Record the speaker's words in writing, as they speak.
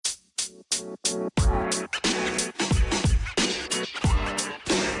All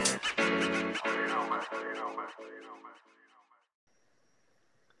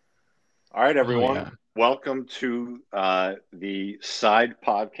right, Oh everyone. yeah. Welcome to the side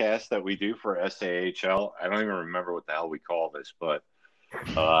podcast that we do for SAHL. I don't even remember what the hell we call this, but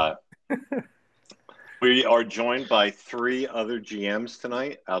uh, we are joined by three other GMs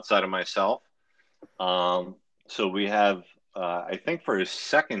tonight outside of myself. So we have, I think for his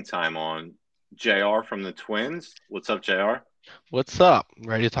second time on, JR from the Twins. What's up, JR? What's up?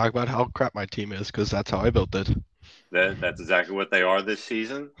 Ready to talk about how crap my team is because that's how I built it. That's exactly what they are this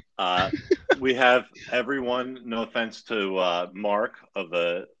season. We have everyone, no offense to Mark of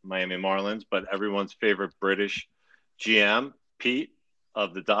the Miami Marlins, but everyone's favorite British GM, Pete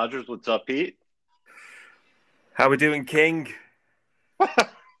of the Dodgers. What's up, Pete? How we doing, King?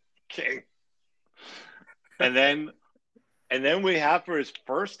 King. And then we have for his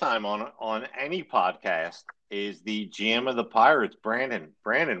first time on any podcast is the GM of the Pirates, Brandon.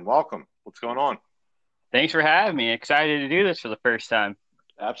 Brandon, welcome. What's going on? Thanks for having me. Excited to do this for the first time.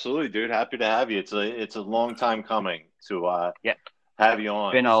 Absolutely, dude. Happy to have you. It's a long time coming to Yeah, have you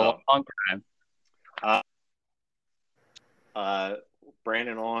on. been a So, long time. uh, uh,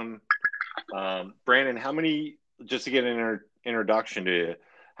 Brandon on. Brandon, how many? Just to get an introduction to you,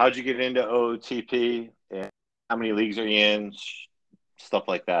 how'd you get into OOTP, and how many leagues are you in? Stuff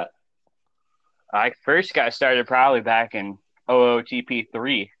like that. I first got started probably back in OOTP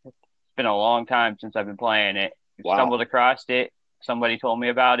 3. It's been a long time since I've been playing it. Wow. Stumbled across it. Somebody told me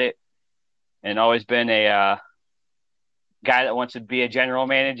about it, and always been a guy that wants to be a general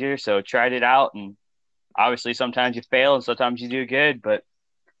manager. So tried it out, and obviously sometimes you fail and sometimes you do good, but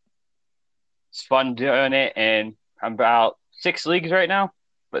it's fun doing it. And I'm about 6 leagues right now,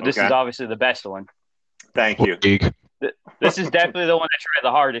 but this is Okay. obviously the best one. Thank you. League. This is definitely the one I tried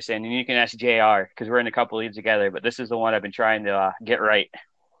the hardest in, and you can ask JR because we're in a couple leagues together. But this is the one I've been trying to get right.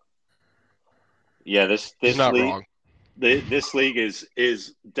 Yeah, this He's this not league wrong. this league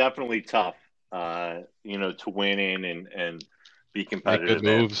is definitely tough. To win in and be Make good competitive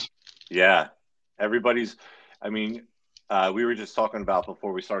in. moves. Yeah, everybody's. I mean, we were just talking about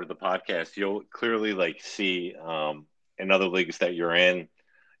before we started the podcast. You'll clearly like see in other leagues that you're in,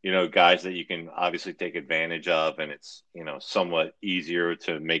 guys that you can obviously take advantage of, and it's somewhat easier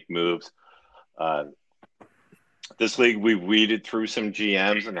to make moves. Uh, this league, we weeded through some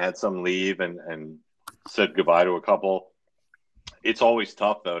GMs and had some leave and said goodbye to a couple. It's always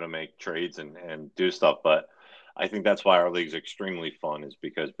tough though to make trades and do stuff, but I think that's why our league's extremely fun is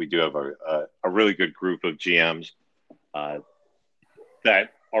because we do have a really good group of GMs uh,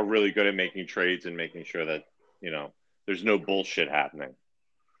 that are really good at making trades and making sure that there's no bullshit happening.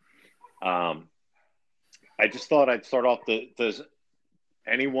 Um, I just thought I'd start off. Does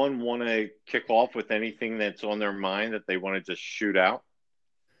anyone want to kick off with anything that's on their mind that they want to just shoot out?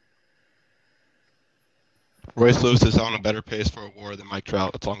 Royce Lewis is on a better pace for a war than Mike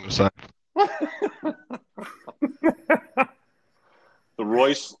Trout. That's all I'm gonna say. The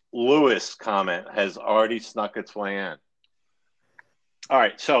Royce Lewis comment has already snuck its way in. All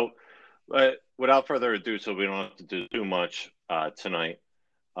right, so without further ado, so we don't have to do too much tonight.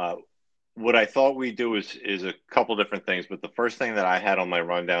 Uh, what I thought we'd do is a couple different things, but the first thing that I had on my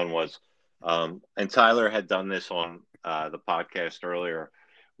rundown was, and Tyler had done this on the podcast earlier,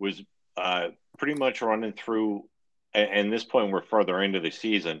 was pretty much running through, and this point we're further into the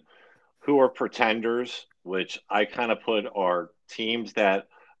season, who are pretenders, which I kind of put are teams that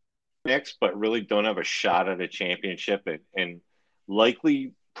mix but really don't have a shot at a championship and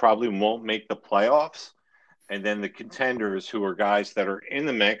likely probably won't make the playoffs. And then the contenders who are guys that are in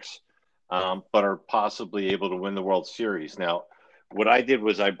the mix, but are possibly able to win the World Series. Now, what I did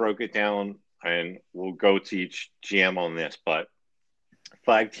was I broke it down, and we'll go to each GM on this, but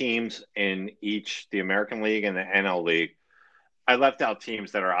 5 teams in each the American League and the NL League. I left out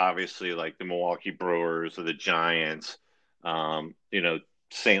teams that are obviously like the Milwaukee Brewers or the Giants, um, you know,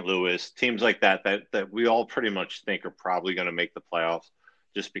 St. Louis, teams like that we all pretty much think are probably going to make the playoffs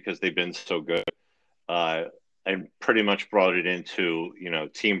just because they've been so good. Uh, and pretty much brought it into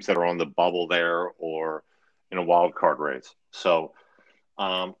teams that are on the bubble there or in a wild card race. So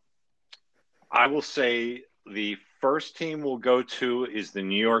um, I will say the first team we'll go to is the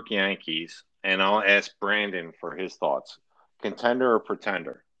New York Yankees, and I'll ask Brandon for his thoughts. Contender or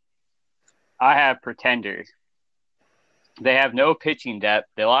pretender? I have pretenders. They have no pitching depth.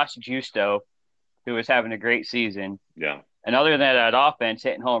 They lost Justo, who was having a great season. Yeah. And other than that offense,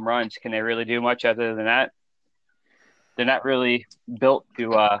 hitting home runs, can they really do much other than that? They're not really built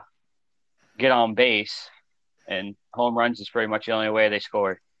to get on base, and home runs is pretty much the only way they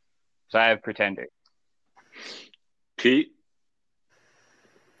score. So I have Pretender. Pete?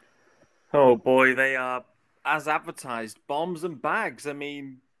 Oh boy, they are, as advertised, bombs and bags. I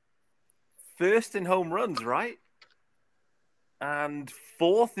mean, first in home runs, right? And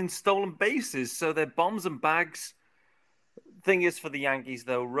fourth in stolen bases. So they're bombs and bags. Thing is, for the Yankees,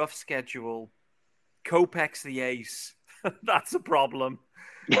 though, rough schedule. Kopech's the ace. That's a problem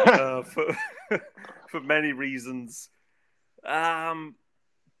for for many reasons.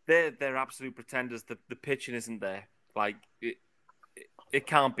 They're absolute pretenders. The pitching isn't there. Like it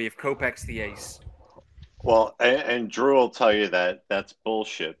can't be if Kopech's the ace. Well, and Drew will tell you that that's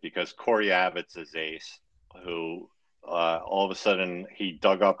bullshit because Corey Abbott's his ace, who all of a sudden he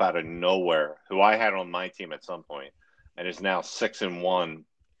dug up out of nowhere, who I had on my team at some point, and is now 6-1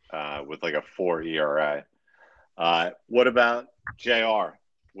 with like a 4 ERA. What about JR?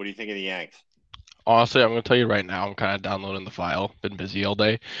 What do you think of the Yanks? Honestly, I'm going to tell you right now, I'm kind of downloading the file. Been busy all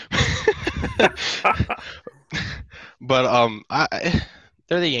day. But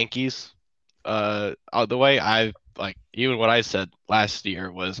they're the Yankees. The way I like, even what I said last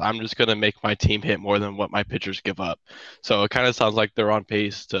year was I'm just going to make my team hit more than what my pitchers give up. So it kind of sounds like they're on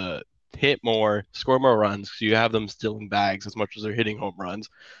pace to hit more, score more runs. So you have them stealing bags as much as they're hitting home runs.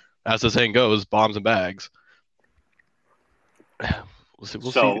 As the saying goes, bombs and bags.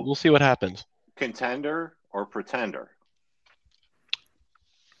 We'll see what happens. Contender or pretender?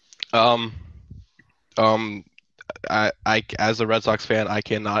 I as a Red Sox fan, I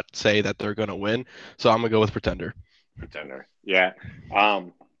cannot say that they're gonna win, so I'm gonna go with pretender. Pretender, yeah.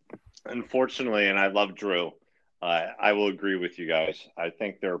 Unfortunately, and I love Drew. I will agree with you guys. I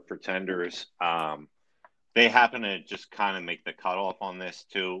think they're pretenders. They happen to just kind of make the cutoff on this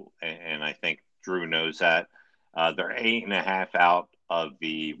too, and I think Drew knows that. They're 8.5 out of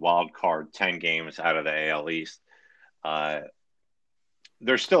the wild card, 10 games out of the AL East.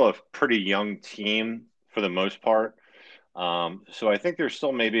 They're still a pretty young team for the most part. So I think they're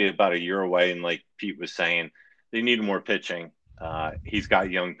still maybe about a year away. And like Pete was saying, they need more pitching. He's got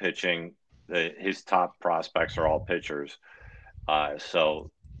young pitching. His top prospects are all pitchers.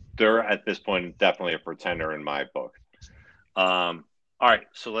 So they're at this point definitely a pretender in my book. All right,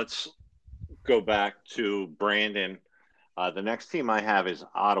 so let's go back to Brandon. The next team I have is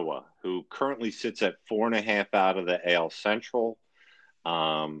Ottawa, who currently sits at 4.5 out of the AL Central.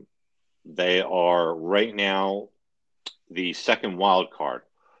 They are right now the second wild card.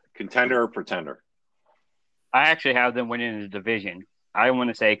 Contender or pretender? I actually have them winning the division. I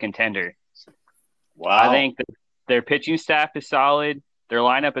want to say contender. Wow. I think that their pitching staff is solid. Their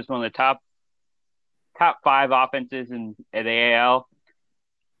lineup is one of the top 5 offenses in the AL.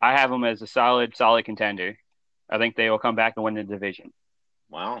 I have them as a solid contender. I think they will come back and win the division.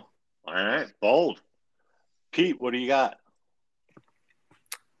 Wow. All right. Bold. Pete, what do you got?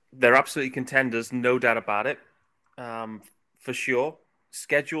 They're absolutely contenders, no doubt about it. For sure.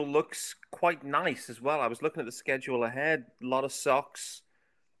 Schedule looks quite nice as well. I was looking at the schedule ahead. A lot of Sox,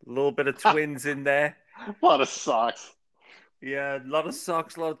 a little bit of Twins in there. A lot of Sox. Yeah, a lot of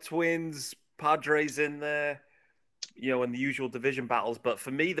Sox, a lot of Twins, Padres in there, and the usual division battles. But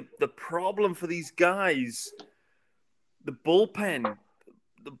for me, the problem for these guys, the bullpen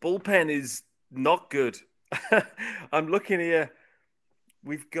is not good. I'm looking here.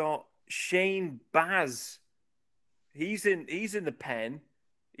 We've got Shane Baz. He's in the pen.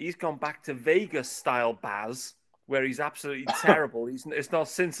 He's gone back to Vegas style Baz, where he's absolutely terrible. It's not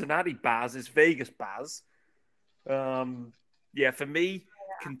Cincinnati Baz, it's Vegas Baz. For me,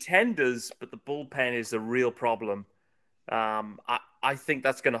 contenders, but the bullpen is a real problem. I think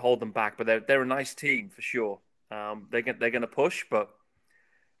that's going to hold them back, but they're a nice team for sure. They're going to push, but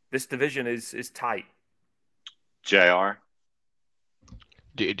this division is tight. JR?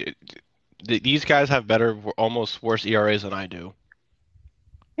 These guys have better, almost worse ERAs than I do.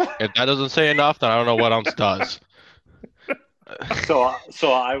 If that doesn't say enough, then I don't know what else does.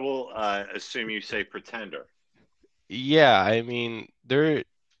 So I will assume you say pretender. Yeah, I mean,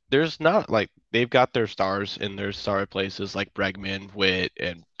 there's not like they've got their stars in their star places like Bregman, Witt,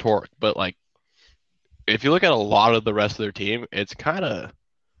 and Torque, but like if you look at a lot of the rest of their team, it's kind of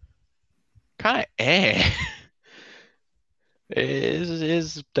eh. It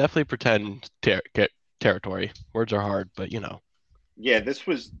is definitely pretend territory. Words are hard, but Yeah, this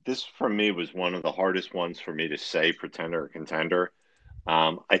for me was one of the hardest ones for me to say, pretender or contender.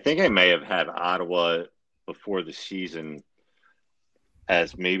 I think I may have had Ottawa before the season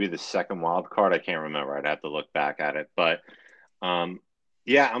as maybe the second wild card. I can't remember. I'd have to look back at it. But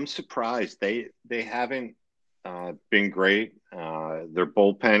yeah, I'm surprised. They haven't been great. Their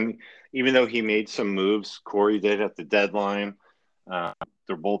bullpen, even though he made some moves, Corey did at the deadline.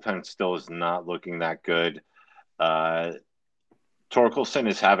 their bullpen still is not looking that good. Torkelson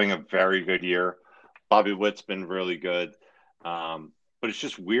is having a very good year. Bobby Witt's been really good. But it's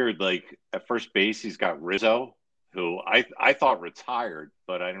just weird. Like at first base, he's got Rizzo, who I thought retired,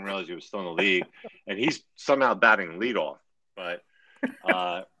 but I didn't realize he was still in the league. And he's somehow batting leadoff. But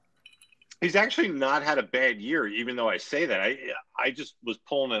he's actually not had a bad year, even though I say that. I just was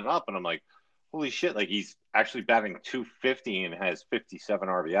pulling it up, and I'm like, holy shit, like he's actually batting .250 and has 57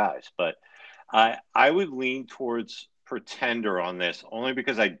 RBIs. But I would lean towards Pretender on this, only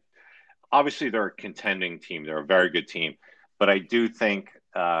because obviously they're a contending team. They're a very good team. But I do think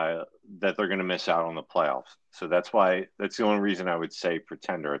that they're going to miss out on the playoffs. So that's the only reason I would say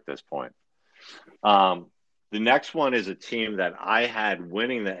Pretender at this point. The next one is a team that I had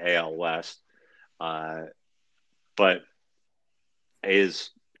winning the AL West, but is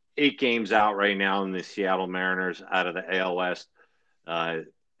 8 games out right now in the Seattle Mariners out of the AL West.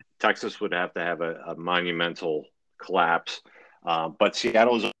 Texas would have to have a monumental collapse. But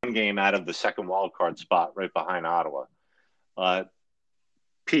Seattle is 1 game out of the second wild card spot right behind Ottawa.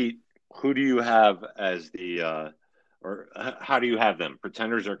 Pete, who do you have as or how do you have them?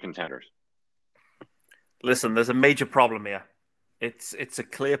 Pretenders or contenders? Listen, there's a major problem here. It's a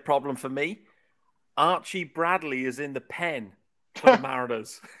clear problem for me. Archie Bradley is in the pen for the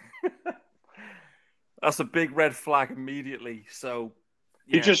Mariners. That's a big red flag immediately. So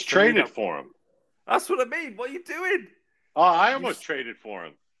he just traded for him. That's what I mean. What are you doing? Oh, I almost traded for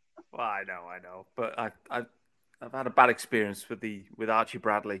him. Well, I know, but I've had a bad experience with Archie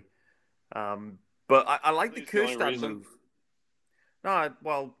Bradley. But I like the Kjerstad move. No,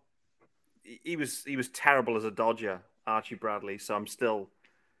 well, he was terrible as a Dodger, Archie Bradley. So I'm still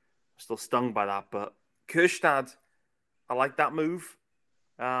stung by that. But Kjerstad, I like that move.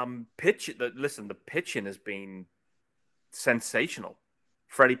 The pitching has been sensational.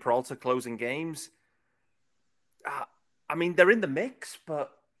 Freddie Peralta closing games. I mean, they're in the mix,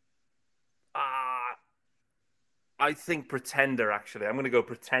 but I think Pretender, actually. I'm going to go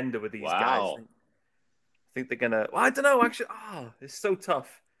Pretender with these guys. I think they're going to... Well, I don't know, actually. It's so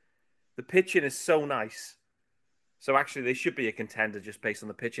tough. The pitching is so nice. So, actually, they should be a contender just based on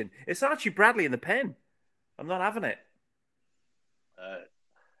the pitching. It's Archie Bradley in the pen. I'm not having it.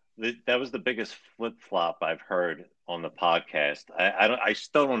 That was the biggest flip-flop I've heard on the podcast. I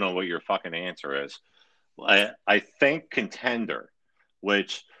still don't know what your fucking answer is. I think contender,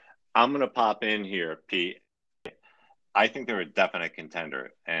 which I'm going to pop in here, Pete. I think they're a definite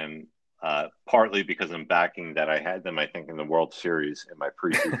contender, and partly because I'm backing that I had them, I think, in the World Series in my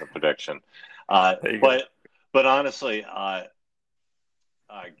preseason prediction. But honestly,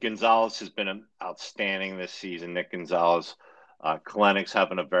 Gonzalez has been outstanding this season. Nick Gonzalez, Kalenics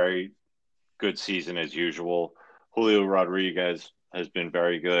having a very good season as usual. Julio Rodriguez has been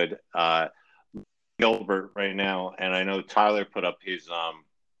very good. Gilbert right now, and I know Tyler put up his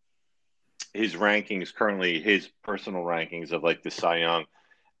rankings currently, his personal rankings of like the Cy Young,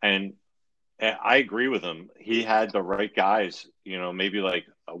 and I agree with him. He had the right guys, maybe like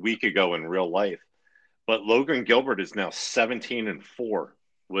a week ago in real life. But Logan Gilbert is now 17-4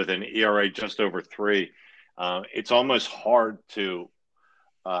 with an ERA just over 3. It's almost hard to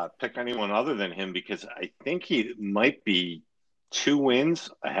pick anyone other than him because I think he might be 2 wins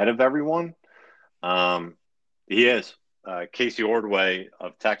ahead of everyone. He is. Casey Ordway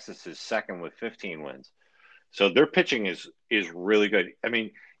of Texas is second with 15 wins. So their pitching is really good. I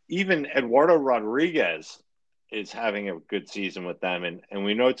mean, even Eduardo Rodriguez is having a good season with them. And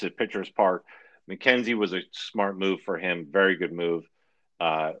we know it's a pitcher's park. McKenzie was a smart move for him. Very good move.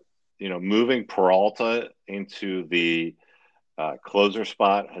 Moving Peralta into the closer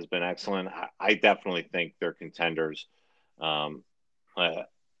spot has been excellent. I definitely think they're contenders. I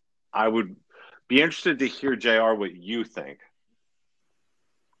would be interested to hear, JR, what you think.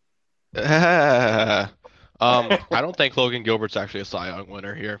 I don't think Logan Gilbert's actually a Cy Young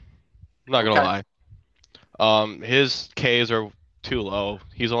winner here. I'm not gonna lie. His Ks are too low.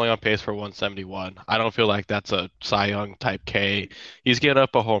 He's only on pace for 171. I don't feel like that's a Cy Young type K. He's getting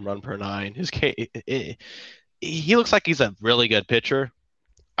up a home run per 9. His K, he looks like he's a really good pitcher.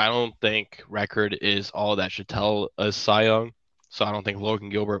 I don't think record is all that should tell a Cy Young. So I don't think Logan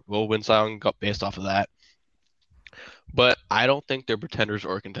Gilbert will win Cy Young based off of that. But I don't think they're pretenders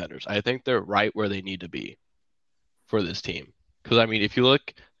or contenders. I think they're right where they need to be for this team. Because, I mean, if you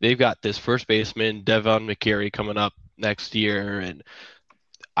look, they've got this first baseman, Devon McCary, coming up next year. And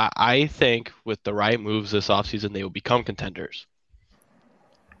I think with the right moves this offseason, they will become contenders.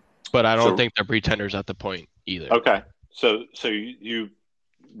 But I don't think they're pretenders at the point either. Okay. So you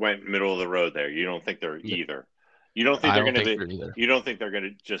went middle of the road there. You don't think they're either. You don't think I they're don't going to think be? they're either. You don't think they're going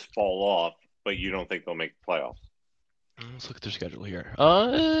to just fall off, but you don't think they'll make the playoffs? Let's look at their schedule here.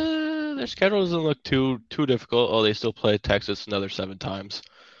 Their schedule doesn't look too difficult. Oh, they still play Texas another 7 times.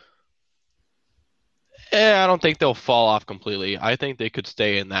 I don't think they'll fall off completely. I think they could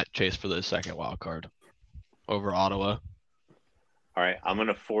stay in that chase for the second wild card over Ottawa. All right, I'm going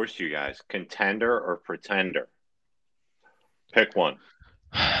to force you guys: contender or pretender. Pick one.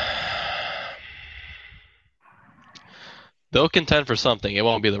 They'll contend for something. It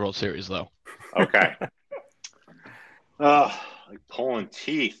won't be the World Series though. Okay. Like pulling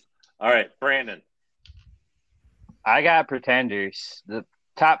teeth. All right, Brandon. I got pretenders. The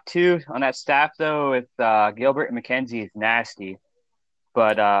top 2 on that staff, though, with Gilbert and McKenzie, is nasty.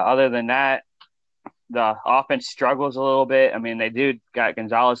 But other than that, the offense struggles a little bit. I mean, they do got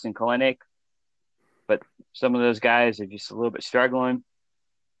Gonzalez and Kalinick, but some of those guys are just a little bit struggling.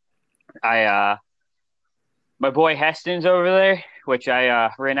 My boy Heston's over there, which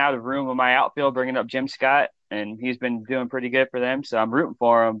I ran out of room in my outfield, bringing up Jim Scott, and he's been doing pretty good for them. So I'm rooting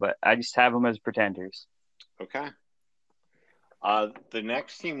for him, but I just have them as pretenders. Okay. The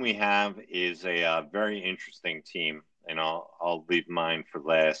next team we have is a very interesting team, and I'll leave mine for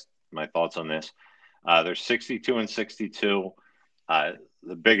last. My thoughts on this: they're 62-62.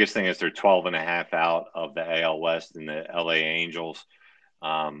 The biggest thing is they're 12 and a half out of the AL West and the LA Angels,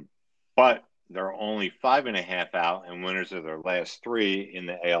 but they're only 5.5 out and winners of their last 3 in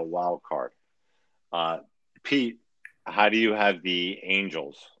the AL wild card. Pete, how do you have the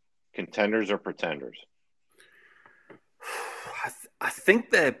Angels? Contenders or pretenders? I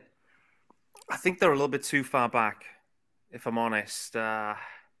think they're a little bit too far back, if I'm honest. I'd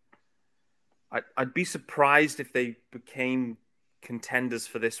be surprised if they became contenders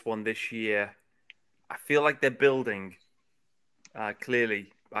for this one this year. I feel like they're building,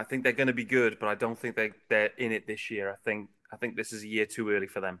 clearly. I think they're going to be good, but I don't think they're in it this year. I think this is a year too early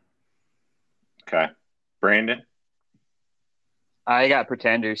for them. Okay. Brandon? I got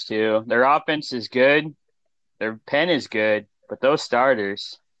pretenders too. Their offense is good. Their pen is good, but those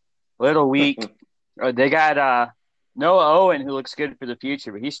starters, a little weak. They got Noah Owen, who looks good for the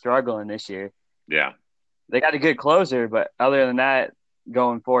future, but he's struggling this year. Yeah. They got a good closer, but other than that,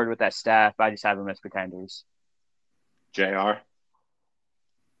 going forward with that staff, I just have them as pretenders. JR?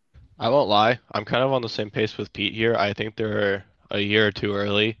 I won't lie. I'm kind of on the same pace with Pete here. I think they're a year or 2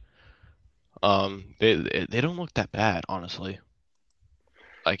 early. They don't look that bad, honestly.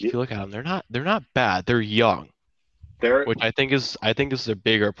 Like if you look at them, they're not bad. They're young, which I think is their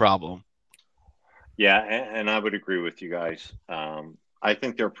bigger problem. Yeah, and I would agree with you guys. I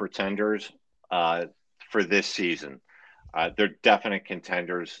think they're pretenders for this season. They're definite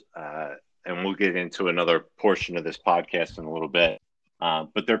contenders, and we'll get into another portion of this podcast in a little bit.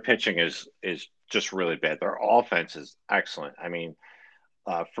 But their pitching is just really bad. Their offense is excellent. I mean,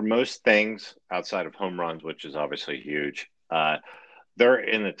 for most things outside of home runs, which is obviously huge, they're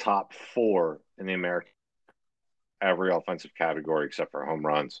in the top 4 in the American every offensive category except for home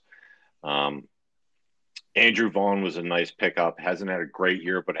runs. Andrew Vaughn was a nice pickup. Hasn't had a great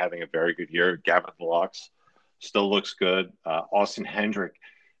year, but having a very good year. Gavin Lux still looks good. Austin Hendrick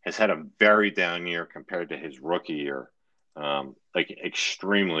has had a very down year compared to his rookie year, like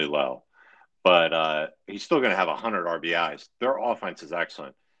extremely low. But he's still going to have 100 RBIs. Their offense is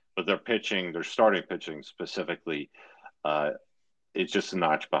excellent, but their pitching, their starting pitching specifically, it's just a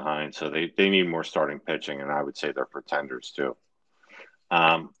notch behind. So they need more starting pitching, and I would say they're pretenders too.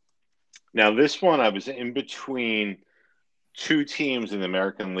 Now, this one I was in between 2 teams in the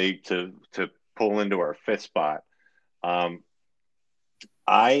American League to pull into our 5th spot.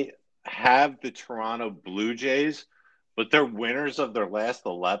 I have the Toronto Blue Jays, but they're winners of their last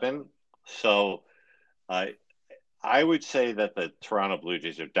 11. So I would say that the Toronto Blue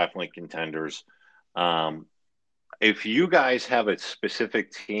Jays are definitely contenders. If you guys have a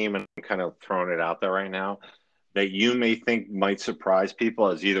specific team, and I'm kind of throwing it out there right now, that you may think might surprise people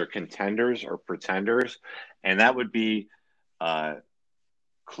as either contenders or pretenders, and that would be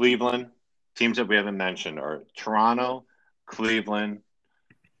Cleveland. Teams that we haven't mentioned are Toronto, Cleveland,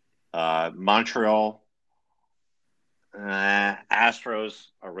 Montreal, Astros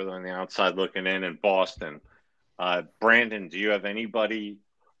are really on the outside looking in, and Boston. Brandon, do you have anybody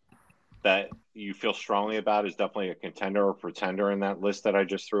that you feel strongly about is definitely a contender or pretender in that list that I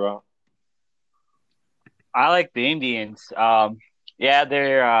just threw out? I like the Indians. Yeah,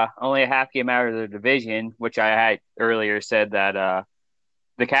 they're only a half game out of their division, which I had earlier said that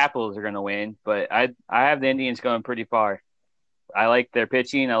the Capitals are going to win, but I have the Indians going pretty far. I like their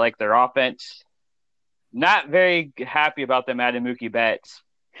pitching. I like their offense. Not very happy about them adding Mookie Betts,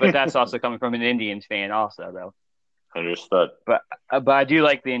 but that's also coming from an Indians fan also, though. Understood. But I do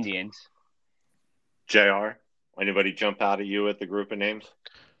like the Indians. JR, anybody jump out at you at the group of names?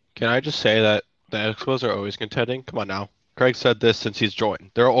 Can I just say that the Expos are always contending? Come on now. Craig said this since he's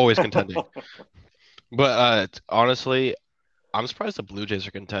joined. They're always contending. But honestly, I'm surprised the Blue Jays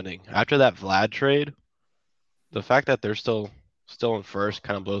are contending. After that Vlad trade, the fact that they're still in first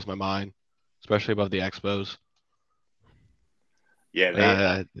kind of blows my mind, especially above the Expos.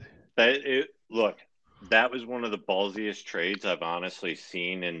 Yeah, look, that was one of the ballsiest trades I've honestly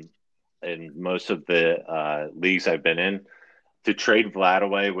seen in most of the leagues I've been in. To trade Vlad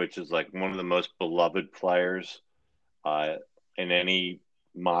away, which is like one of the most beloved players in any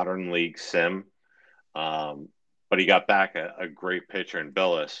modern league sim, but he got back a great pitcher in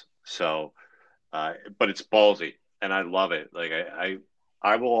Billis. So, but it's ballsy, and I love it. Like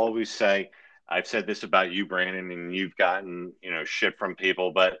I will always say, I've said this about you, Brandon, and you've gotten shit from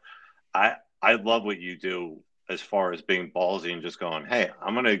people, but I love what you do as far as being ballsy and just going, hey,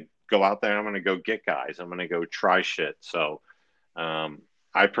 I'm gonna go out there, and I'm gonna go get guys, I'm gonna go try shit. So.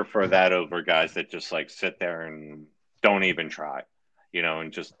 I prefer that over guys that just like sit there and don't even try,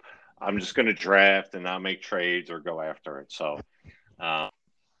 and just I'm just going to draft and not make trades or go after it. So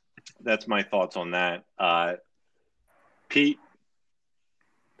that's my thoughts on that. Pete,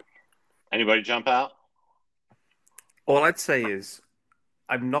 anybody jump out? All I'd say is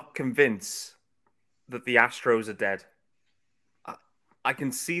I'm not convinced that the Astros are dead. I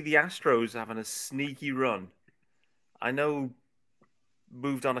can see the Astros having a sneaky run. I know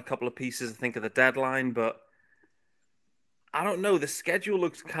moved on a couple of pieces, I think, at the deadline, but I don't know. The schedule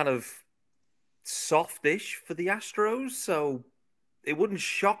looks kind of softish for the Astros, so it wouldn't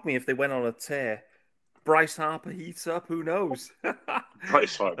shock me if they went on a tear. Bryce Harper heats up, who knows?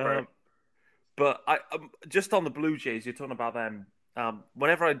 Bryce Harper. But just on the Blue Jays, you're talking about them.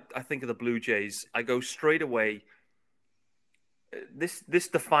 Whenever I think of the Blue Jays, I go straight away. This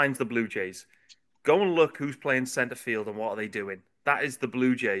defines the Blue Jays. Go and look who's playing center field and what are they doing. That is the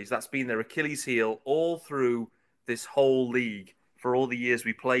Blue Jays. That's been their Achilles heel all through this whole league for all the years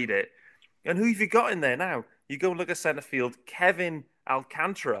we played it. And who have you got in there now? You go and look at center field, Kevin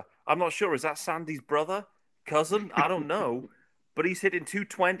Alcantara. I'm not sure. Is that Sandy's brother? Cousin? I don't know. But he's hitting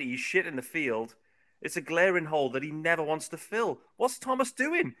 220. He's shit in the field. It's a glaring hole that he never wants to fill. What's Thomas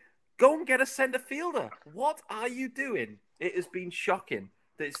doing? Go and get a center fielder. What are you doing? It has been shocking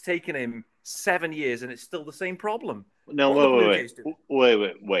that it's taken him 7 years and it's still the same problem. No,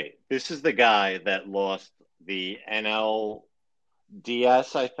 wait. This is the guy that lost the NLDS,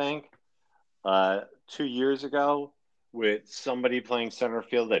 I think, 2 years ago with somebody playing center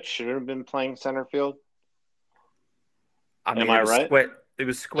field that shouldn't have been playing center field. Am I right? It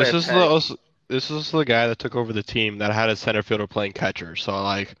was square. This is the guy that took over the team that had a center fielder playing catcher. So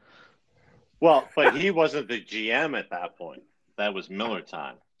like, well, but he wasn't the GM at that point. That was Miller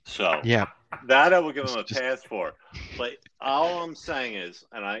time. So yeah. That I will give him a pass for. But all I'm saying is,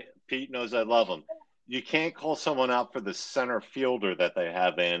 and Pete knows I love him, you can't call someone out for the center fielder that they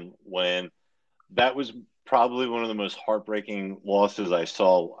have in when that was probably one of the most heartbreaking losses I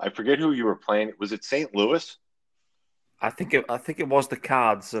saw. I forget who you were playing. Was it St. Louis? I think it was the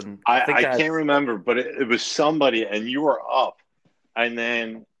Cards. And I can't remember, but it was somebody, and you were up. And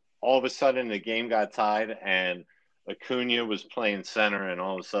then all of a sudden the game got tied, and Acuna was playing center, and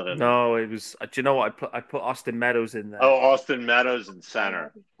all of a sudden... No, it was... Do you know what? I put Austin Meadows in there. Oh, Austin Meadows in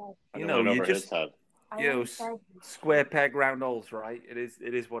center. You just... square peg, round holes, right?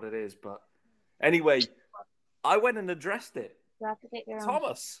 It is what it is. But anyway, I went and addressed it. You have to get your own.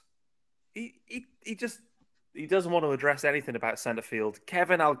 Thomas, he doesn't want to address anything about center field.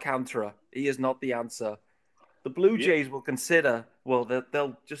 Kevin Alcantara, he is not the answer. The Blue Jays will consider... Well,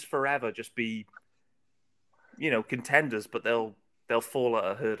 they'll just forever just be... contenders, but they'll fall at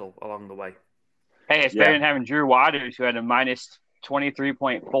a hurdle along the way. Hey, it's better than having Drew Waters, who had a minus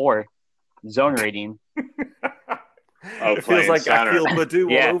 23.4 zone rating. It feels like I feel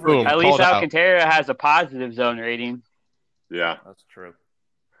Baду all over again. At least Alcantara has a positive zone rating. Yeah, that's true.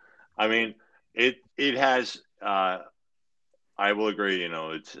 I mean, it has. I will agree.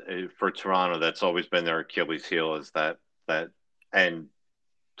 It's for Toronto. That's always been their Achilles heel. Is that and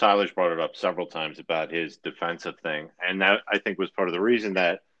Tyler's brought it up several times about his defensive thing, and that I think was part of the reason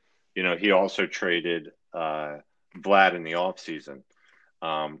that he also traded Vlad in the offseason.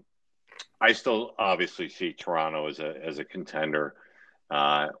 I still obviously see Toronto as a contender.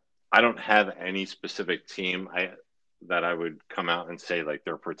 I don't have any specific team that I would come out and say like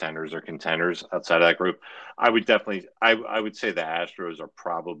they're pretenders or contenders outside of that group. I would definitely I would say the Astros are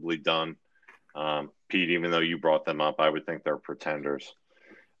probably done. Pete, even though you brought them up, I would think they're pretenders.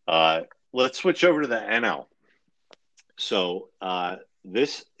 Let's switch over to the NL. So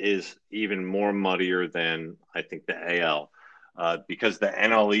this is even more muddier than I think the AL because the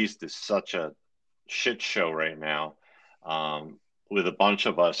NL East is such a shit show right now, with a bunch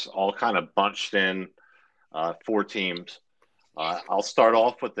of us all kind of bunched in, four teams. I'll start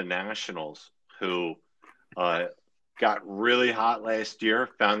off with the Nationals, who uh, got really hot last year,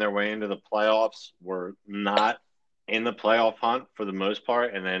 found their way into the playoffs, were not in the playoff hunt for the most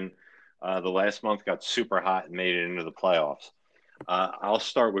part, and then the last month got super hot and made it into the playoffs. I'll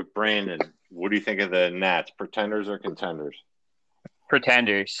start with Brandon. What do you think of the Nats? Pretenders or contenders?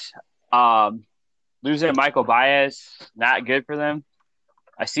 Pretenders. Losing Michael Baez, not good for them.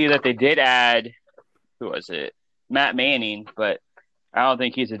 I see that they did add, who was it? Matt Manning, but I don't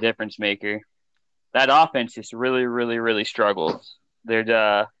think he's a difference maker. That offense just really, really, really struggles.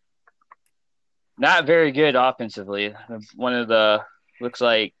 They're not very good offensively. One of the, looks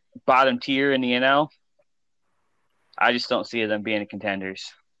like, bottom tier in the NL. I just don't see them being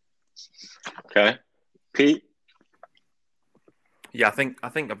contenders. Okay. Pete? Yeah, I think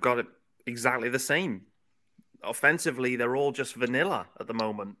I've got it exactly the same. Offensively, they're all just vanilla at the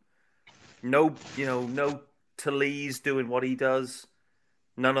moment. No, no Talese doing what he does.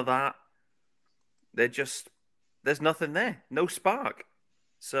 None of that. There's nothing there. No spark.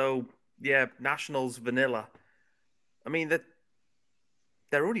 So, yeah, Nationals vanilla. I mean,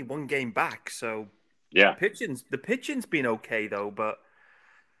 they're only one game back, so Yeah. the pitching's been okay though, but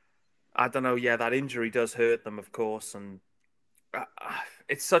I don't know. Yeah, that injury does hurt them, of course, and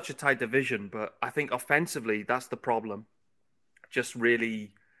it's such a tight division. But I think offensively, that's the problem. Just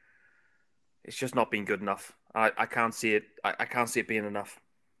really, it's just not been good enough. I can't see it. I can't see it being enough.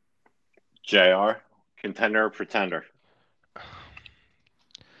 JR, contender or pretender?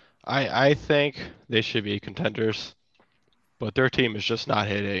 I think they should be contenders, but their team is just not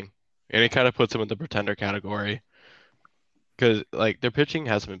hitting, and it kind of puts them in the pretender category because like their pitching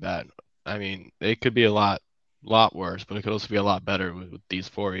hasn't been bad. I mean, it could be a lot worse, but it could also be a lot better with these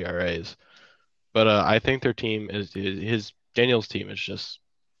 4 ERAs. But I think their team is his Daniel's team is just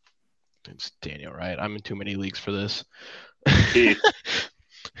it's Daniel, right? I'm in too many leagues for this.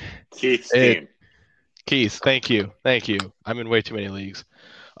 Keith's team. Keith, thank you. I'm in way too many leagues.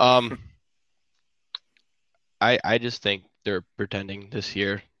 I just think they're pretending this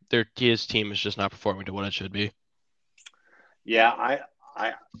year. His team is just not performing to what it should be. Yeah,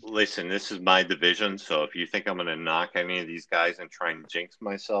 I listen. This is my division, so if you think I'm going to knock any of these guys and try and jinx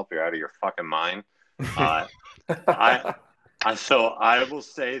myself, you're out of your fucking mind. So I will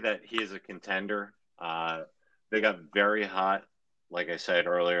say that he is a contender. They got very hot, like I said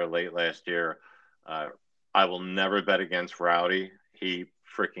earlier, late last year. I will never bet against Rowdy. He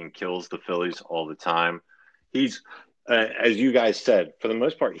freaking kills the Phillies all the time. He's, as you guys said, for the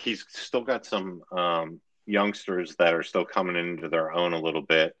most part, he's still got some youngsters that are still coming into their own a little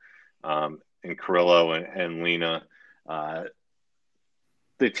bit, in Carrillo and Lena.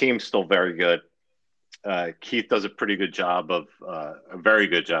 The team's still very good. Keith does a pretty good job of a very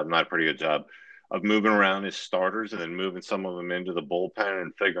good job, not a pretty good job, of moving around his starters and then moving some of them into the bullpen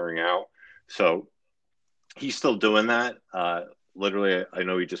and figuring out. So he's still doing that. Literally, I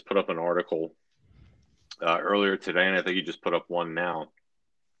know he just put up an article earlier today, and I think he just put up one now,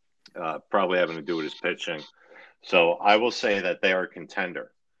 probably having to do with his pitching. So I will say that they are a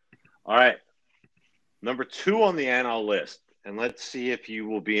contender. All right. Number 2 on the NL list, and let's see if you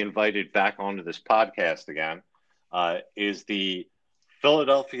will be invited back onto this podcast again, is the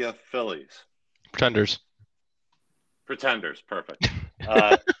Philadelphia Phillies. Pretenders. Perfect.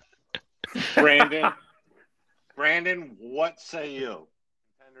 Brandon, what say you?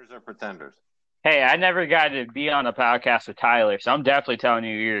 Contenders or pretenders? Hey, I never got to be on a podcast with Tyler, so I'm definitely telling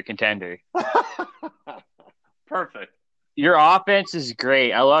you you're a contender. Perfect. Your offense is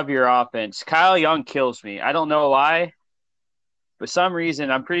great. I love your offense. Kyle Young kills me. I don't know why. For some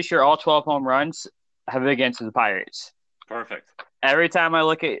reason, I'm pretty sure all 12 home runs have been against the Pirates. Perfect. Every time I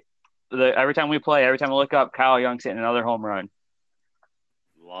look at every time we play, every time I look up, Kyle Young's hitting another home run.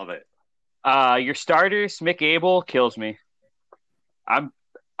 Love it. Your starters, Mick Abel, kills me. I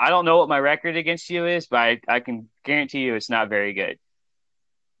don't know what my record against you is, but I can guarantee you it's not very good.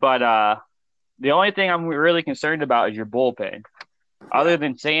 But the only thing I'm really concerned about is your bullpen. Other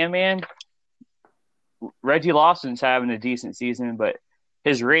than Sandman, Reggie Lawson's having a decent season, but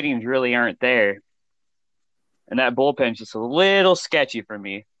his ratings really aren't there. And that bullpen's just a little sketchy for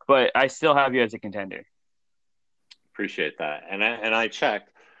me, but I still have you as a contender. Appreciate that. And I checked.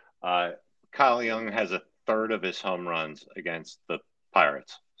 Kyle Young has a third of his home runs against the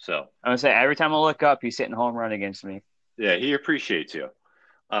Pirates. So I'm going to say every time I look up, he's hitting a home run against me. Yeah, he appreciates you.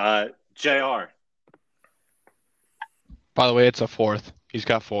 JR. By the way, it's a fourth. He's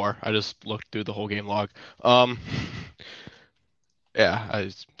got 4. I just looked through the whole game log. Um, yeah,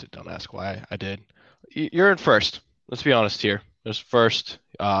 don't ask why I did. You're in first. Let's be honest here. Just first.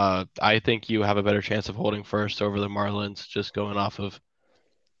 I think you have a better chance of holding first over the Marlins, just going off of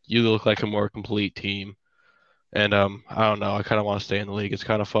you look like a more complete team. And I don't know. I kind of want to stay in the league. It's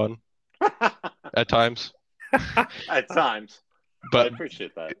kind of fun at times. At times. I But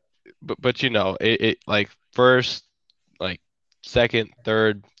appreciate that. but it like first, like second,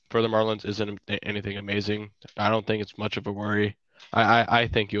 third for the Marlins isn't anything amazing. I don't think it's much of a worry. I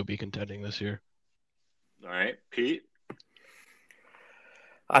think you'll be contending this year. All right, Pete.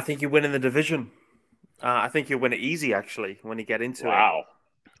 I think you win in the division. I think you'll win it easy, actually, when you get into it. Wow.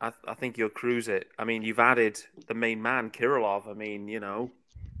 I think you'll cruise it. I mean, you've added the main man, Kirilov. I mean,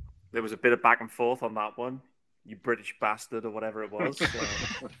 there was a bit of back and forth on that one. You British bastard, or whatever it was.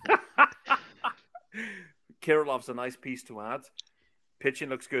 Kirilov's a nice piece to add. Pitching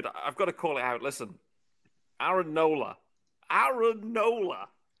looks good. I've got to call it out. Listen, Aaron Nola.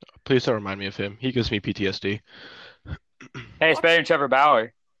 Please don't remind me of him. He gives me PTSD. Hey, it's better than Trevor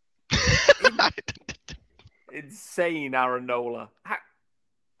Bauer. Insane, Aaron Nola.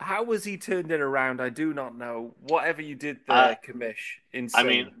 How was he turned it around? I do not know. Whatever you did there, Kamish, insane. I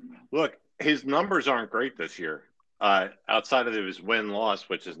mean, look, his numbers aren't great this year. Outside of his win-loss,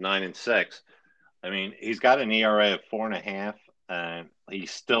 which is 9-6. I mean, he's got an ERA of 4.5, and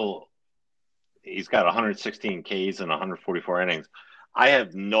he's got 116 Ks and 144 innings. I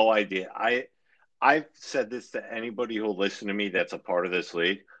have no idea. I've said this to anybody who'll listen to me that's a part of this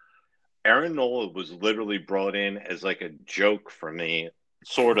league. Aaron Nola was literally brought in as like a joke for me,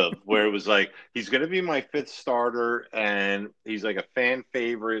 sort of, where it was like, he's going to be my 5th starter and he's like a fan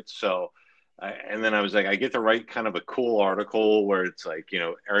favorite. So, and then I was like, I get to write kind of a cool article where it's like,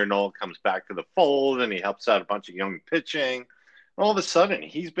 Aaron Nola comes back to the fold and he helps out a bunch of young pitching. All of a sudden,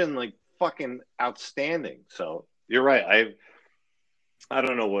 he's been like fucking outstanding. So you're right. I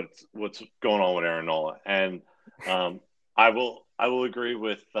don't know what's going on with Aaron Nola, and I will agree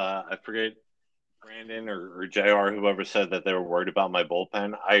with I forget Brandon or JR, whoever said that they were worried about my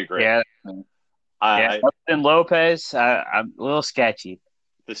bullpen. I agree. Yeah. And Lopez, I'm a little sketchy.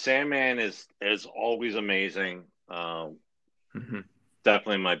 The Sandman is always amazing.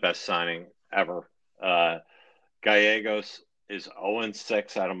 Definitely my best signing ever. Gallegos is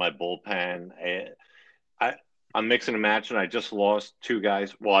 0-6 out of my bullpen. I'm mixing and matching. I just lost 2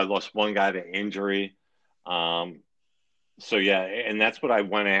 guys. Well, I lost 1 guy to injury. So, yeah, and that's what I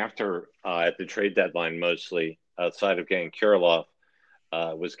went after at the trade deadline mostly, outside of getting Kirilov,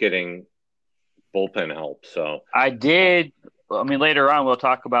 was getting bullpen help. So I did. I mean, later on, we'll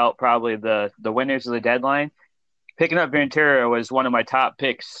talk about probably the winners of the deadline. Picking up Ventura was one of my top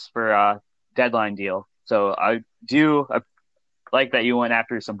picks for deadline deal. So I like that you went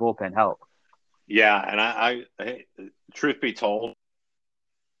after some bullpen help. Yeah, and I truth be told,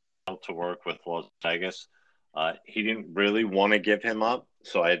 to work with Las Vegas, he didn't really want to give him up,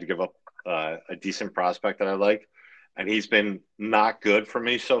 so I had to give up a decent prospect that I like, and he's been not good for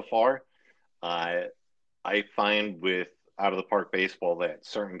me so far. I find with out of the park baseball that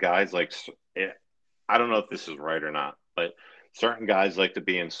certain guys I don't know if this is right or not, but certain guys like to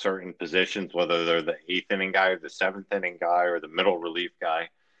be in certain positions, whether they're the 8th inning guy or the 7th inning guy or the middle relief guy.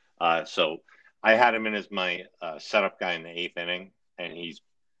 So I had him in as my setup guy in the 8th inning, and he's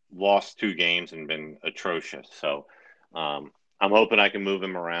lost 2 games and been atrocious. So I'm hoping I can move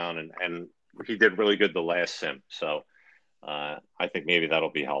him around, and he did really good the last sim. So I think maybe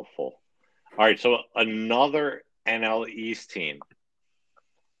that'll be helpful. All right, so another NL East team,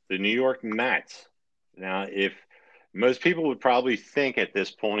 the New York Mets. Now, if most people would probably think at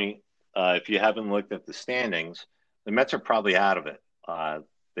this point, if you haven't looked at the standings, the Mets are probably out of it.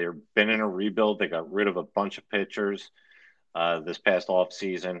 They've been in a rebuild. They got rid of a bunch of pitchers this past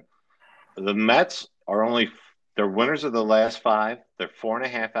offseason. The Mets are they're winners of the last 5. They're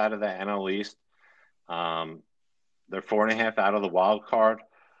 4.5 out of the NL East. They're 4.5 out of the wild card.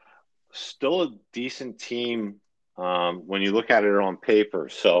 Still a decent team when you look at it on paper.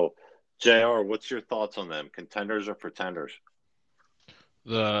 So, JR, what's your thoughts on them? Contenders or pretenders?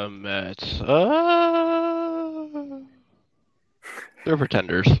 The Mets. They're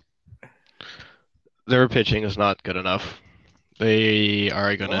pretenders. Their pitching is not good enough. They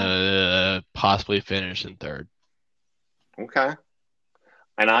are going to possibly finish in 3rd. Okay.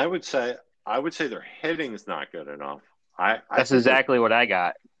 And I would say their hitting is not good enough. That's exactly what I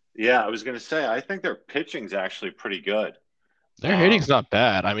got. Yeah, I was going to say, I think their pitching's actually pretty good. Their hitting's not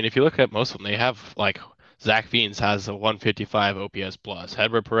bad. I mean, if you look at most of them, they have like Zach Fiends has a 155 OPS plus,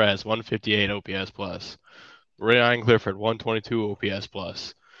 Hedbert Perez 158 OPS plus. Ryan Clifford, 122 OPS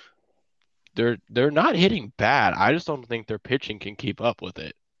plus. They're not hitting bad. I just don't think their pitching can keep up with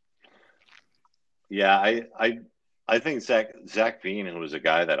it. Yeah, I think Zach Veen, who was a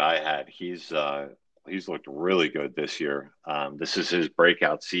guy that I had, he's looked really good this year. This is his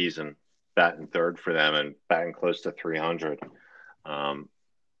breakout season, batting third for them and batting close to 300.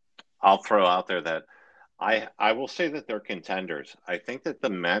 I'll throw out there that I will say that they're contenders. I think that the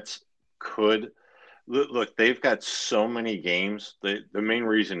Mets could look. They've got so many games. The main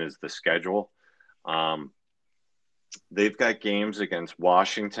reason is the schedule. They've got games against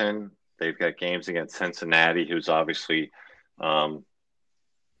Washington. They've got games against Cincinnati, who's obviously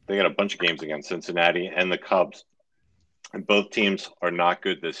they got a bunch of games against Cincinnati and the Cubs. And both teams are not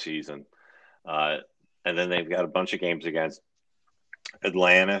good this season. And then they've got a bunch of games against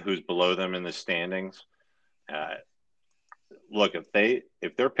Atlanta, who's below them in the standings. Look,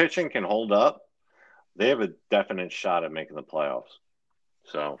 if their pitching can hold up, they have a definite shot at making the playoffs.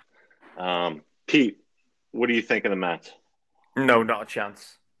 So, Pete, what do you think of the Mets? No, not a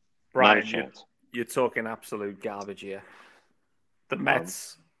chance. Brian, Not a chance. You're talking absolute garbage here. The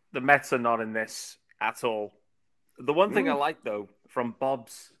Mets are not in this at all. The one thing I like, though, from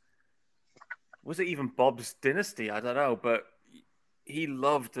Bob's, was it even Bob's dynasty? I don't know, but he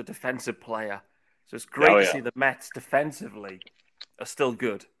loved a defensive player. So it's great to see the Mets defensively are still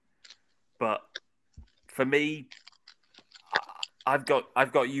good. But for me, I've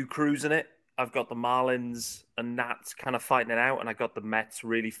got you cruising it. I've got the Marlins and Nats kind of fighting it out, and I got the Mets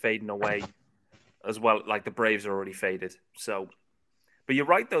really fading away as well. Like the Braves are already faded. So, but you're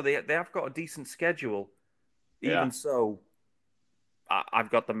right though; they have got a decent schedule. Even so, I've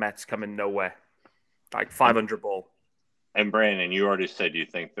got the Mets coming nowhere, like 500 ball. And Brandon, you already said you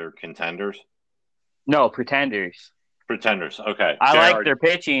think they're contenders. No, pretenders. Pretenders. Okay. I like their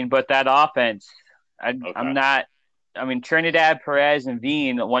pitching, but that offense, I'm not. I mean, Trinidad, Perez, and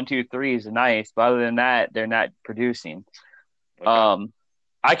Veen, 1, 2, 3 is nice, but other than that, they're not producing. Okay.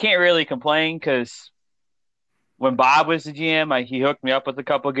 I can't really complain because when Bob was the GM, he hooked me up with a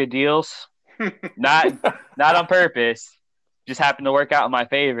couple of good deals. not on purpose, just happened to work out in my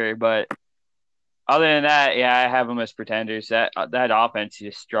favor. But other than that, yeah, I have them as pretenders. That offense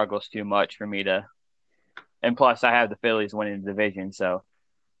just struggles too much for me to. And plus, I have the Phillies winning the division, so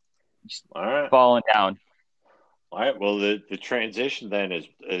just falling down. All right. Well, the transition then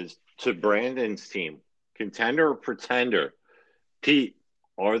is to Brandon's team. Contender or pretender? Pete,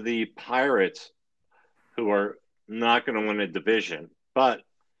 are the Pirates, who are not going to win a division, but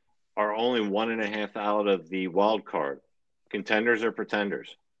are only 1.5 out of the wild card, contenders or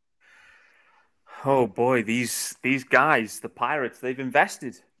pretenders? Oh boy, these guys, the Pirates, they've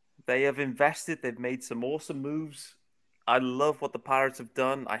invested. They have invested. They've made some awesome moves. I love what the Pirates have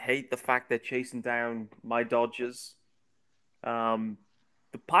done. I hate the fact they're chasing down my Dodgers. The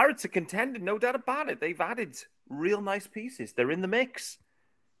Pirates are contending, no doubt about it. They've added real nice pieces. They're in the mix.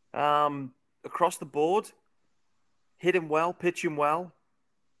 Across the board, hitting well, pitching well,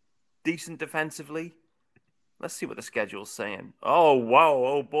 decent defensively. Let's see what the schedule's saying. Oh, wow.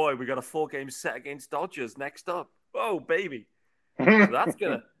 Oh, boy. We got a 4-game set against Dodgers next up. Oh, baby. So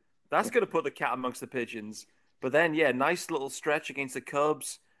that's gonna put the cat amongst the pigeons. But then, yeah, nice little stretch against the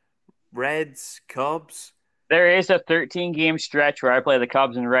Cubs, Reds, Cubs. There is a 13-game stretch where I play the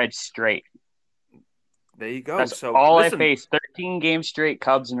Cubs and Reds straight. There you go. That's all I face, 13 games straight,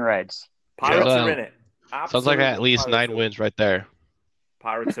 Cubs and Reds. Pirates are in it. Absolutely. Sounds like at least 9 wins right there.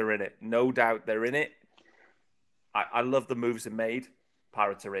 Pirates are in it. No doubt they're in it. I love the moves they made.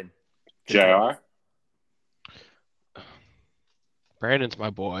 Pirates are in. JR? Brandon's my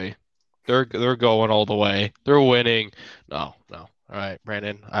boy. They're going all the way. They're winning. No. All right,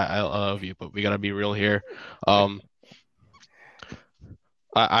 Brandon, I love you, but we gotta be real here.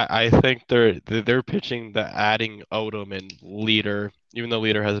 I think they're pitching the adding Odom and Leader, even though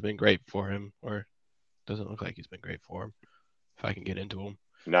Leader hasn't been great for him, or doesn't look like he's been great for him. If I can get into him.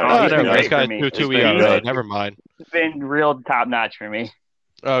 No, this guy's 2-2 ERA. Never mind. It's been real top notch for me.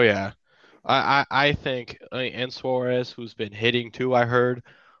 Oh yeah, I think and Suarez, who's been hitting too. I heard.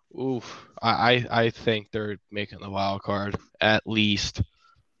 Oof, I think they're making the wild card at least.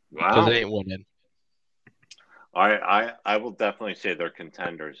 Wow. Because they ain't winning. I will definitely say they're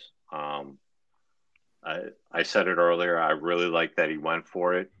contenders. I said it earlier. I really like that he went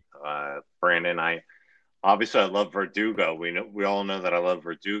for it. Brandon, I love Verdugo. We all know that I love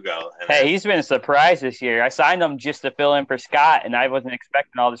Verdugo. And he's been a surprise this year. I signed him just to fill in for Scott, and I wasn't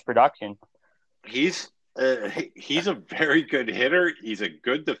expecting all this production. He's a very good hitter. He's a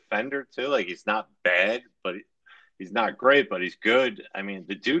good defender too. Like, he's not bad, but he's not great, but he's good. I mean,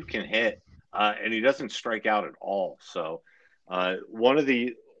 the dude can hit. and he doesn't strike out at all. So one of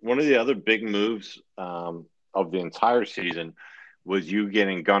the other big moves of the entire season was you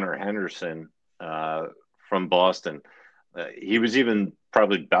getting Gunnar Henderson from Boston. He was even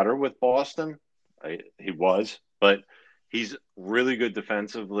probably better with Boston. He was, but he's really good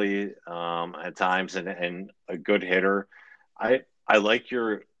defensively at times and a good hitter. I like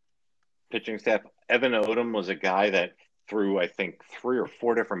your pitching staff. Evan Odom was a guy that through, I think, 3 or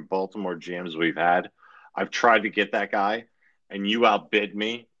 4 different Baltimore GMs we've had, I've tried to get that guy, and you outbid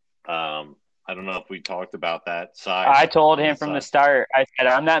me. I don't know if we talked about that side. I told him from the start, I said,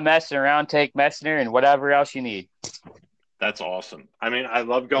 I'm not messing around. Take Messner and whatever else you need. That's awesome. I mean, I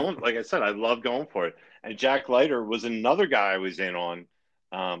love going, like I said, I love going for it. And Jack Leiter was another guy I was in on,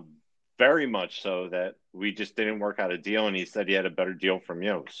 very much so, that we just didn't work out a deal, and he said he had a better deal from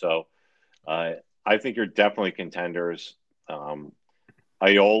you. So I think you're definitely contenders.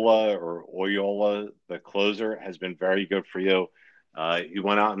 Oyola, the closer, has been very good for you. You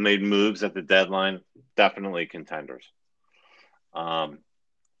went out and made moves at the deadline. Definitely contenders.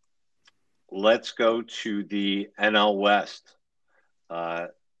 Let's go to the NL West.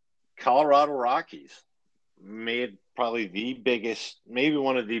 Colorado Rockies made probably maybe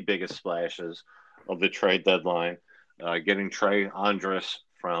one of the biggest splashes of the trade deadline, getting Trey Andrus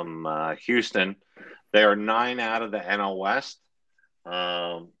from Houston. They are 9 out of the NL West,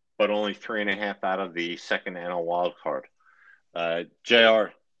 but only 3.5 out of the second NL wild card.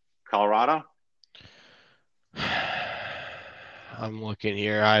 JR, Colorado? I'm looking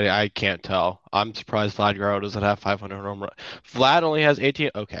here. I can't tell. I'm surprised Vlad Guerrero doesn't have 500 home runs. Vlad only has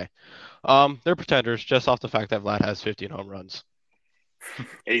 18. Okay. They're pretenders just off the fact that Vlad has 15 home runs.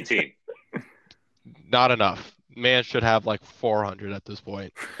 18. Not enough. Man should have like 400 at this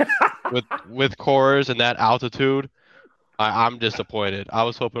point. with Coors and that altitude, I'm disappointed. I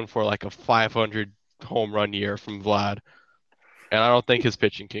was hoping for like a 500 home run year from Vlad, and I don't think his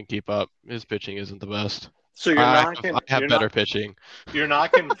pitching can keep up. His pitching isn't the best. So I have better pitching. You're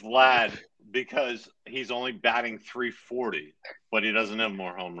knocking Vlad because he's only batting 340, but he doesn't have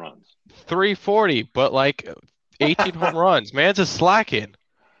more home runs. 340, but like 18 home runs. Man's just slacking.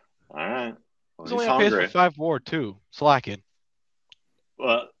 All right. Well, he's only on pace for 5 WAR too. Slacking.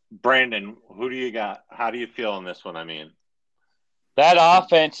 Brandon, who do you got? How do you feel on this one? I mean, that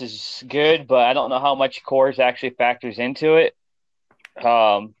offense is good, but I don't know how much Coors actually factors into it.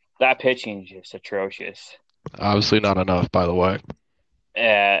 That pitching is just atrocious. Obviously not enough, by the way.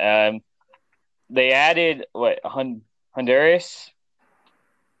 Yeah. They added Honduras,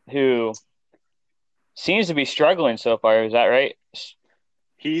 who seems to be struggling so far. Is that right?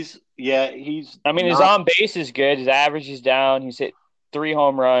 He's. I mean, his on base is good. His average is down. He's hit 3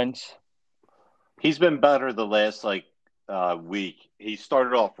 home runs. He's been better the last week. He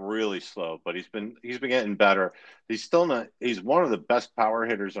started off really slow, but he's been getting better. He's still not. He's one of the best power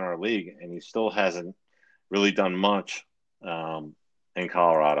hitters in our league, and he still hasn't really done much in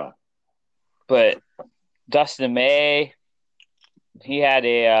Colorado. But Dustin May,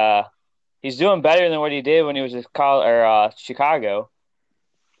 he's doing better than what he did when he was at Chicago,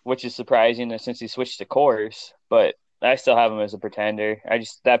 which is surprising since he switched to Coors. But I still have him as a pretender.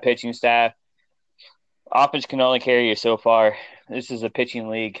 That pitching staff, offense can only carry you so far. This is a pitching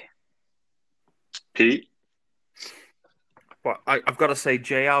league. Pete? Well, I've got to say,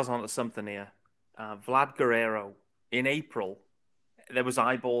 JR's onto something here. Vlad Guerrero, in April, there was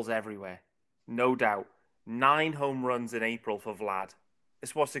eyeballs everywhere. No doubt. 9 home runs in April for Vlad.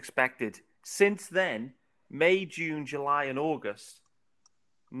 It's what's expected. Since then, May, June, July, and August,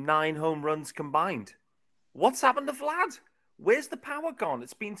 9 home runs combined. What's happened to Vlad? Where's the power gone?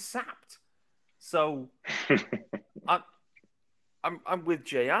 It's been sapped. So, I'm with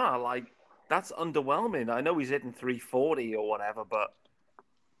JR. Like, that's underwhelming. I know he's hitting 340 or whatever, but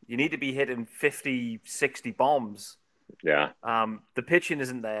you need to be hitting 50, 60 bombs. Yeah. The pitching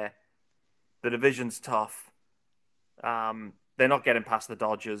isn't there. The division's tough. They're not getting past the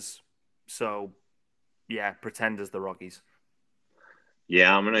Dodgers. So, yeah, pretenders, the Rockies.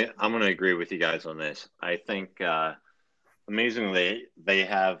 Yeah, I'm gonna agree with you guys on this. I think amazingly they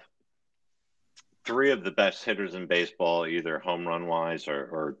have 3 of the best hitters in baseball, either home run wise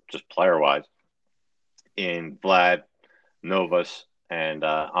or just player wise, in Vlad, Novus, and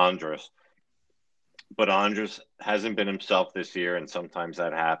Andrus. But Andrus hasn't been himself this year, and sometimes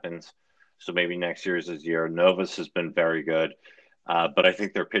that happens. So maybe next year is his year. Novus has been very good, but I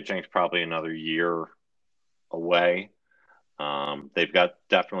think their pitching is probably another year away. They've got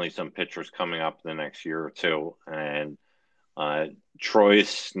definitely some pitchers coming up in the next year or two, and Troy's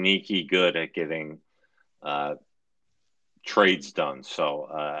sneaky good at getting trades done.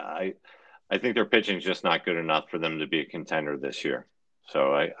 So I think their pitching is just not good enough for them to be a contender this year.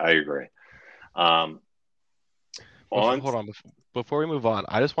 So I agree. On Hold on. Before we move on,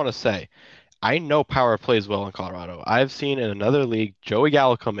 I just want to say, I know power plays well in Colorado. I've seen in another league Joey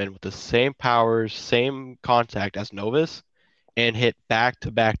Gallo come in with the same powers, same contact as Novus, and hit back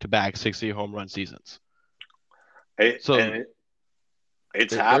to back to back 60 home run seasons. it's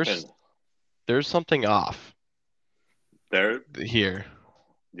happened. There's something off There here.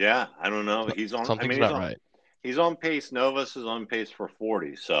 Yeah, I don't know. He's on. Something's not right. He's on pace. Novus is on pace for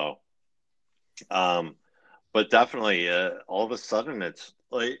 40. So, but definitely, all of a sudden, it's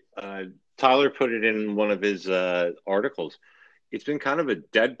like Tyler put it in one of his articles. It's been kind of a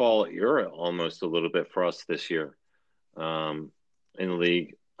dead ball era almost a little bit for us this year in the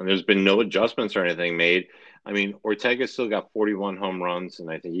league. And there's been no adjustments or anything made. I mean, Ortega still got 41 home runs,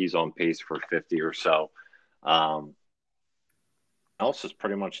 and I think he's on pace for 50 or so. Else is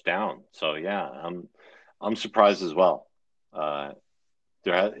pretty much down. So yeah, I'm surprised as well.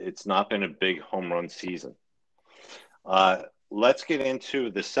 It's not been a big home run season. Let's get into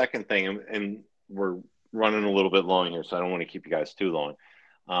the second thing, and we're running a little bit long here, so I don't want to keep you guys too long.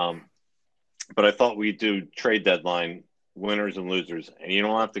 But I thought we'd do trade deadline winners and losers, and you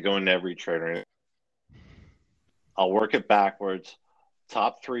don't have to go into every trade or anything. I'll work it backwards.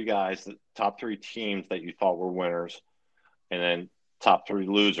 Top three guys, top three teams that you thought were winners, and then top three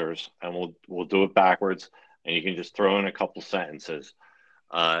losers, and we'll do it backwards, and you can just throw in a couple sentences.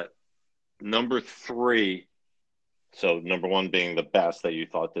 Number three, so number one being the best that you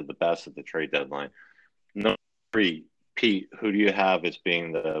thought did the best at the trade deadline. Number three, Pete, who do you have as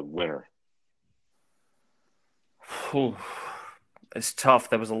being the winner? It's tough.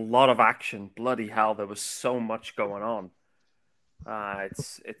 There was a lot of action. Bloody hell, there was so much going on.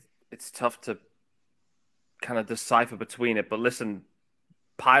 It's tough to kind of decipher between it. But listen,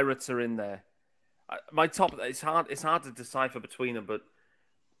 Pirates are in there. My top. It's hard to decipher between them. But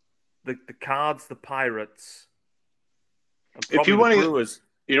the Cards, the Pirates, and probably the Brewers.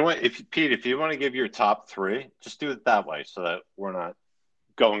 You know what, Pete, if you want to give your top three, just do it that way so that we're not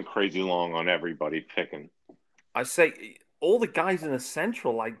going crazy long on everybody picking. I say all the guys in the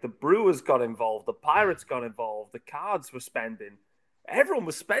Central, like the Brewers got involved, the Pirates got involved, the Cards were spending. Everyone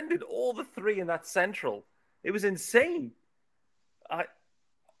was spending, all the three in that Central. It was insane. I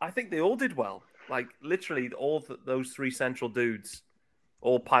think they all did well. Like, literally, those three Central dudes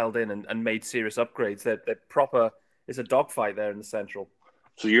all piled in and made serious upgrades. They're proper. It's a dogfight there in the Central.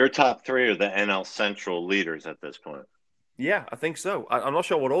 So your top three are the NL Central leaders at this point? Yeah, I think so. I'm not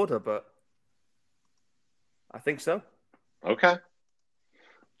sure what order, but I think so. Okay.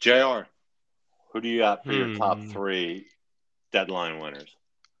 JR, who do you got for your top three deadline winners?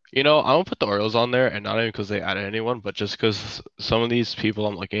 I'm gonna put the Orioles on there, and not even because they added anyone, but just because some of these people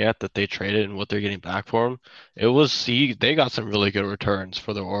I'm looking at that they traded and what they're getting back for them, they got some really good returns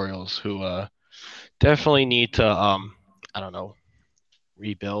for the Orioles, who definitely need to I don't know,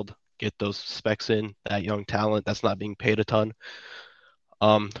 rebuild, get those specs in, that young talent that's not being paid a ton.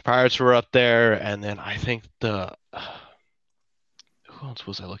 The Pirates were up there, and then I think who else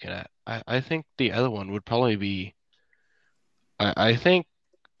was I looking at? I think the other one would probably be I think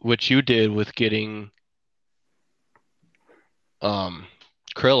what you did with getting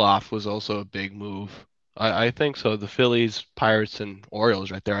Krylov was also a big move. I think so. The Phillies, Pirates, and Orioles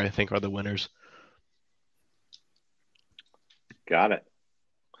right there, I think, are the winners. Got it.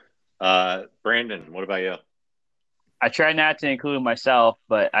 Brandon, what about you? I try not to include myself,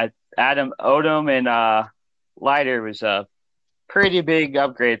 but Adam Odom and Leiter was a pretty big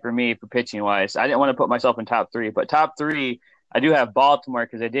upgrade for me for pitching wise. I didn't want to put myself in top three, but top three, I do have Baltimore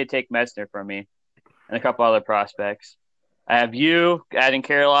because they did take Messner from me and a couple other prospects. I have you adding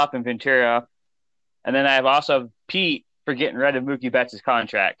Kirilloff and Ventura, and then I have also Pete for getting rid of Mookie Betts'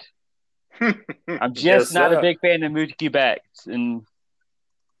 contract. I'm just not a big fan of Mookie Betts, and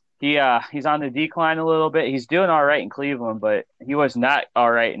he's on the decline a little bit. He's doing all right in Cleveland, but he was not all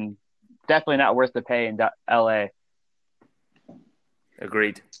right and definitely not worth the pay in LA.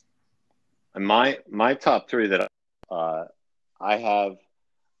 Agreed. And my top three that I have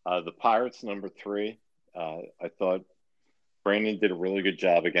the Pirates number three. I thought Brandon did a really good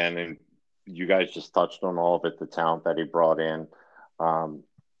job again, and you guys just touched on all of it, the talent that he brought in.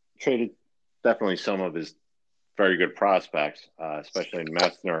 Traded definitely some of his very good prospects, especially in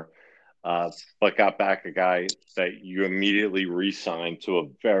Messner, but got back a guy that you immediately re-signed to a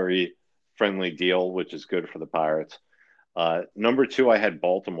very friendly deal, which is good for the Pirates. Number two, I had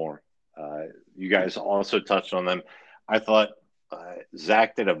Baltimore. You guys also touched on them. I thought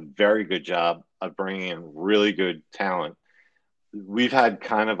Zach did a very good job of bringing in really good talent. we've had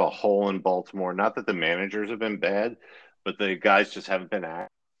kind of a hole in Baltimore. Not that the managers have been bad, but the guys just haven't been active.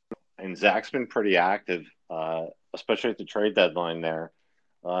 And Zach's been pretty active, especially at the trade deadline there,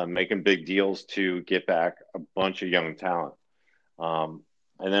 making big deals to get back a bunch of young talent. And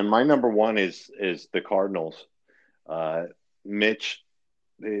then my number one is the Cardinals. Mitch,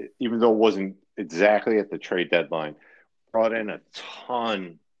 even though it wasn't exactly at the trade deadline, brought in a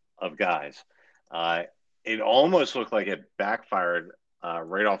ton of guys. It almost looked like it backfired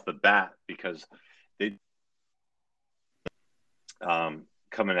right off the bat because they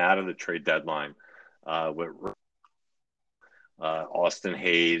coming out of the trade deadline with Austin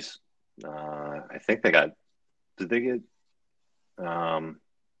Hayes. I think they got. Did they get?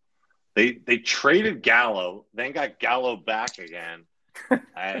 They traded Gallo, then got Gallo back again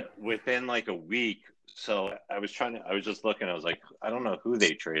within like a week. So I was just looking. I was like, I don't know who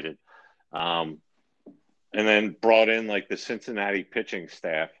they traded, and then brought in like the Cincinnati pitching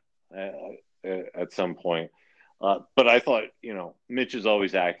staff at some point. But I thought, Mitch is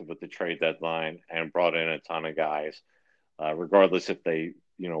always active with the trade deadline and brought in a ton of guys, regardless if they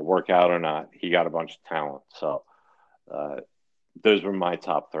work out or not. He got a bunch of talent. So those were my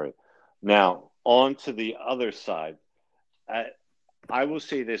top three. Now on to the other side. I will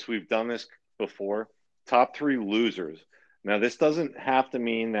say this: we've done this before. Top three losers. Now, this doesn't have to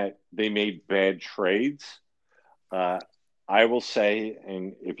mean that they made bad trades. I will say,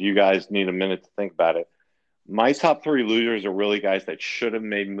 and if you guys need a minute to think about it, my top three losers are really guys that should have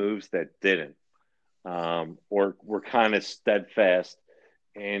made moves that didn't, or were kind of steadfast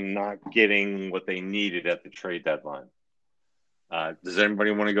in not getting what they needed at the trade deadline. Does anybody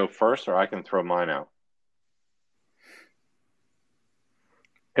want to go first, or I can throw mine out?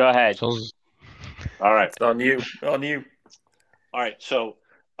 Go ahead. All right. It's on you. On you. All right. So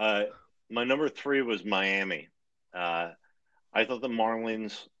my number three was Miami. I thought the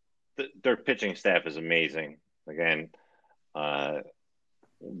Marlins, their pitching staff is amazing. Again,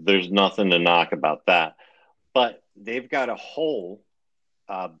 there's nothing to knock about that. But they've got a hole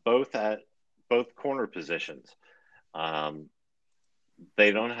both corner positions.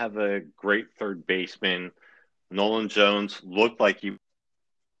 They don't have a great third baseman. Nolan Jones looked like he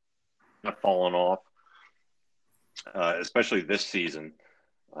had fallen off, especially this season,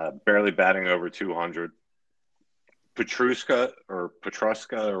 barely batting over 200. Petruska or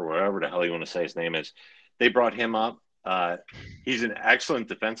whatever the hell you want to say his name is, they brought him up. He's an excellent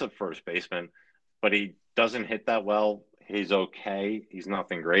defensive first baseman, but he doesn't hit that well. He's okay. He's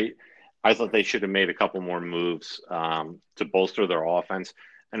nothing great. I thought they should have made a couple more moves to bolster their offense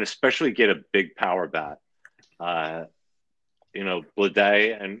and especially get a big power bat.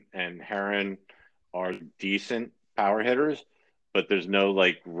 Bleday and Heron are decent power hitters, but there's no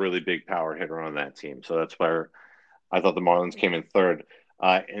like really big power hitter on that team. So that's where I thought the Marlins came in third.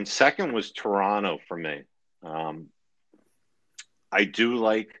 And second was Toronto for me. I do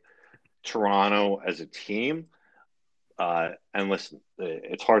like Toronto as a team. And listen,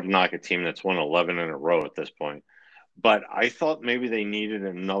 it's hard to knock a team that's won 11 in a row at this point. But I thought maybe they needed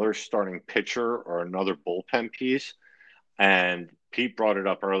another starting pitcher or another bullpen piece. And Pete brought it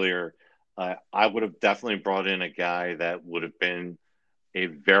up earlier. I would have definitely brought in a guy that would have been a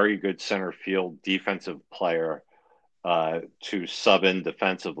very good center field defensive player to sub in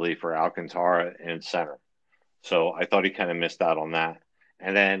defensively for Alcantara in center. So I thought he kind of missed out on that.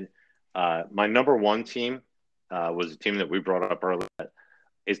 And then my number one team was a team that we brought up earlier.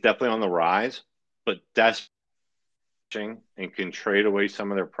 Is definitely on the rise, but desperate and can trade away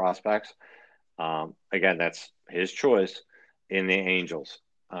some of their prospects. Again, that's his choice in the Angels.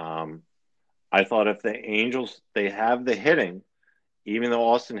 I thought if the Angels, they have the hitting, even though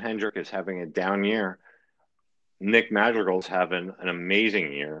Austin Hendrick is having a down year, Nick Madrigal's having an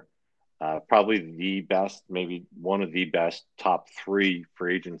amazing year. Probably the best, maybe one of the best top three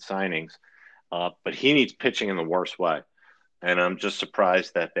free agent signings. But he needs pitching in the worst way. And I'm just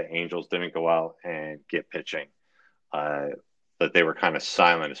surprised that the Angels didn't go out and get pitching. That they were kind of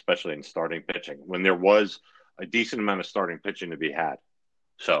silent, especially in starting pitching, when there was a decent amount of starting pitching to be had.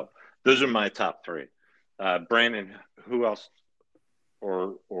 So those are my top three. Brandon, who else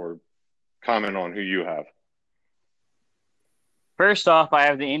or comment on who you have? First off, I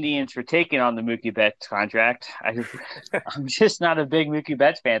have the Indians for taking on the Mookie Betts contract. I'm just not a big Mookie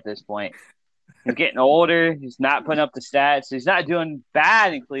Betts fan at this point. He's getting older. He's not putting up the stats. He's not doing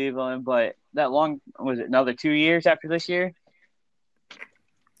bad in Cleveland, but that long, was it another 2 years after this year?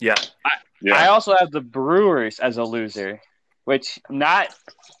 Yeah. I also have the Brewers as a loser, which I'm not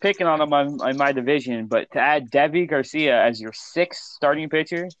picking on them in my division, but to add Deivi Garcia as your sixth starting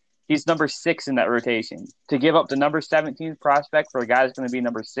pitcher, He's number 6 in that rotation. To give up the number 17 prospect for a guy that's going to be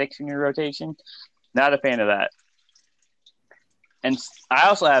number 6 in your rotation, not a fan of that. And I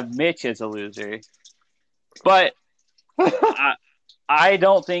also have Mitch as a loser. But I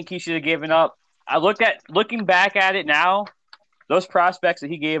don't think he should have given up. Looking back at it now, those prospects that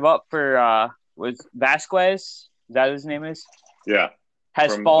he gave up for was Vasquez. Is that what his name is? Yeah.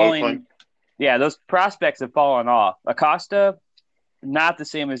 Has From fallen. Oakland. Yeah, those prospects have fallen off. Acosta, not the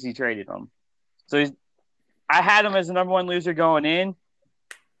same as he traded him. So I had him as the number 1 loser going in.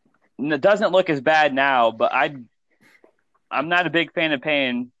 And it doesn't look as bad now, but I'm not a big fan of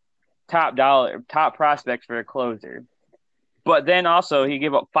paying top prospects for a closer. But then also he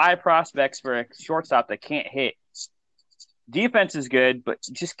gave up 5 prospects for a shortstop that can't hit. Defense is good, but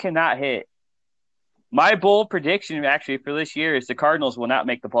just cannot hit. My bold prediction actually for this year is the Cardinals will not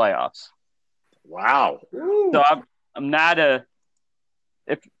make the playoffs. Wow. So I'm not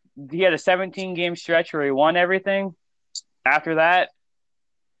if he had a 17-game stretch where he won everything. After that,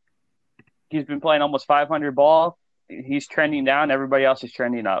 he's been playing almost 500 ball. He's trending down. Everybody else is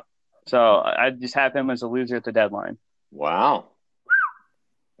trending up. So I just have him as a loser at the deadline. Wow.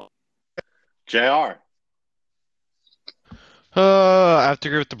 JR. I have to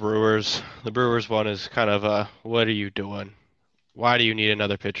agree with the Brewers. The Brewers one is kind of what are you doing? Why do you need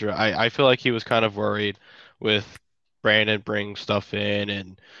another pitcher? I feel like he was kind of worried with Brandon bringing stuff in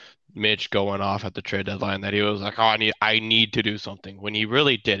and Mitch going off at the trade deadline that he was like, oh, I need to do something when he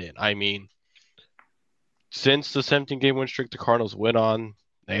really didn't. I mean, since the 17-game win streak the Cardinals went on,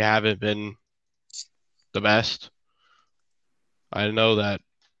 they haven't been the best. I know that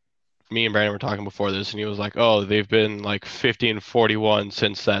me and Brandon were talking before this, and he was like, oh, they've been like 50-41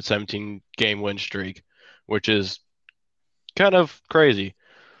 since that 17-game win streak, which is kind of crazy.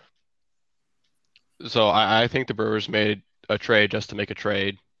 So I think the Brewers made a trade just to make a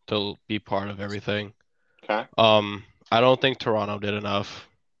trade to be part of everything. Okay. I don't think Toronto did enough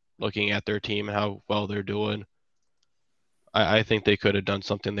looking at their team and how well they're doing. I think they could have done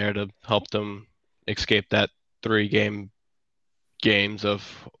something there to help them escape that 3 games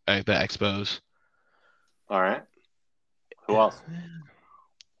of the Expos. All right. Who else?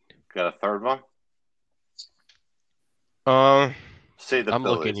 Got a third one? Say the I'm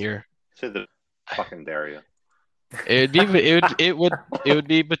Phillies. looking here. Say the fucking dare you. It would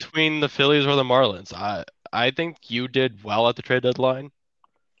be between the Phillies or the Marlins. I think you did well at the trade deadline.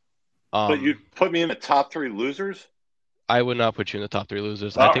 But you put me in the top 3 losers? I would not put you in the top 3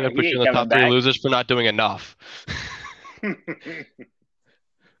 losers. Oh, I think I put he you ain't in the top coming 3 back. losers for not doing enough.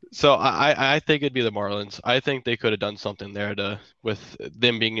 So I think it'd be the Marlins. I think they could have done something there with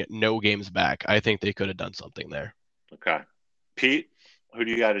them being no games back. I think they could have done something there. Okay. Pete, who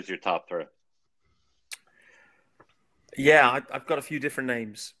do you got as your top 3? Yeah, I've got a few different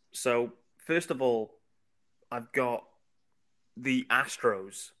names. So, first of all, I've got the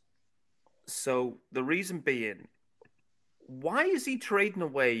Astros. So, the reason being, why is he trading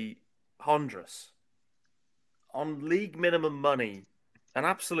away Honduras on league minimum money? An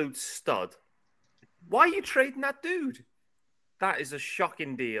absolute stud. Why are you trading that dude? That is a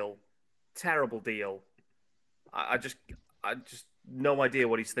shocking deal. Terrible deal. I just no idea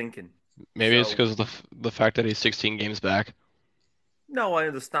what he's thinking. Maybe it's So- because of the fact that he's 16 games back. No, I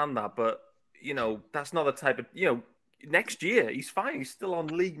understand that, but that's not the type of next year he's fine. He's still on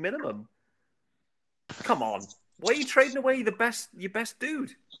league minimum. Come on. Why are you trading away your best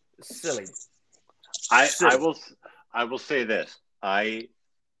dude? It's silly. I will say this. I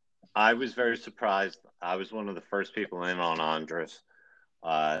was very surprised. I was one of the first people in on Andres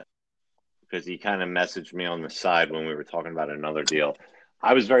because he kind of messaged me on the side when we were talking about another deal.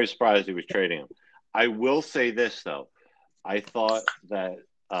 I was very surprised he was trading him. I will say this, though. I thought that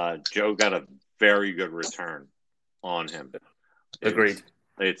Joe got a very good return on him. Agreed.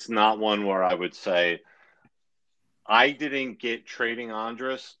 It's not one where I would say I didn't get trading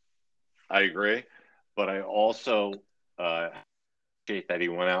Andres. I agree. But I also that he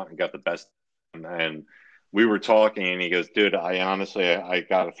went out and got the best. And we were talking, and he goes, dude, I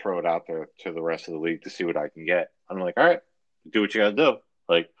got to throw it out there to the rest of the league to see what I can get. I'm like, all right, do what you got to do.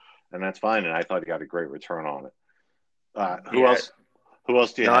 And that's fine. And I thought he got a great return on it. Who else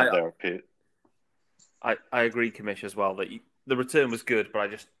do you have there, Pete? I agree, Kamish, as well, that the return was good,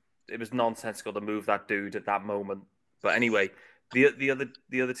 but it was nonsensical to move that dude at that moment. But anyway, the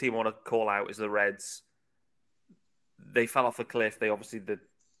other team I want to call out is the Reds. They fell off a cliff. They obviously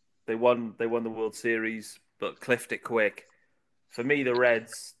they won the World Series, but cliffed it quick. For me, the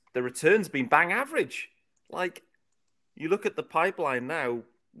Reds, the return's been bang average. Like, you look at the pipeline now,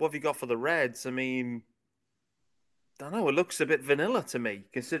 what have you got for the Reds? I mean, don't know. It looks a bit vanilla to me,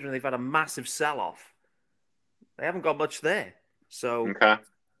 considering they've had a massive sell-off. They haven't got much there, so Okay.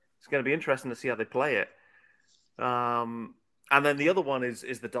 it's going to be interesting to see how they play it. And then the other one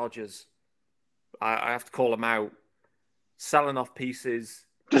is the Dodgers. I have to call them out. Selling off pieces.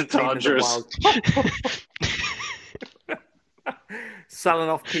 The Dodgers. Selling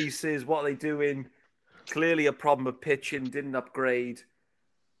off pieces. What are they doing? Clearly a problem of pitching. Didn't upgrade.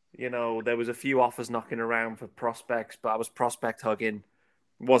 You know, there was a few offers knocking around for prospects, but I was prospect hugging.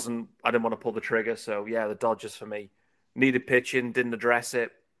 I didn't want to pull the trigger. So, yeah, the Dodgers for me. Needed pitching. Didn't address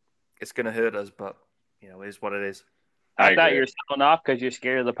it. It's going to hurt us, but, you know, it is what it is. I thought you were selling off because you're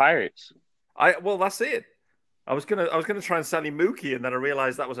scared of the Pirates. Well, that's it. I was gonna try and sell you Mookie, and then I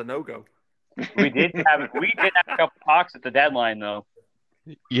realized that was a no-go. We did have a couple talks at the deadline, though.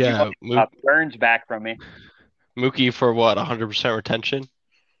 Yeah, Burns back from me. Mookie for what? 100% retention.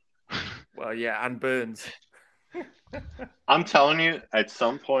 Well, yeah, and Burns. I'm telling you, at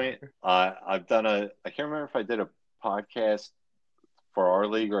some point, I've done I can't remember if I did a podcast for our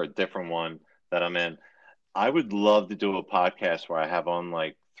league or a different one that I'm in. I would love to do a podcast where I have on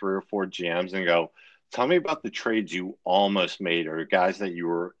like 3 or 4 GMs and go, tell me about the trades you almost made or guys that you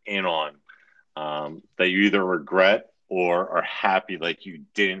were in on that you either regret or are happy like you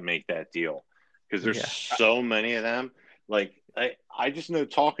didn't make that deal. Because there's so many of them. Like, I just know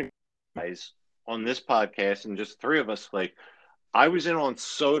talking to guys on this podcast and just 3 of us, like, I was in on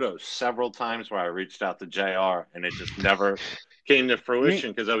Soto several times where I reached out to JR and it just never came to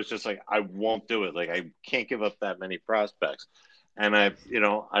fruition because I was just like, I won't do it. Like, I can't give up that many prospects. And I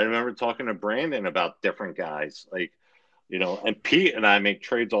remember talking to Brandon about different guys, like, you know, and Pete and I make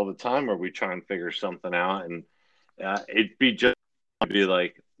trades all the time where we try and figure something out. And it'd be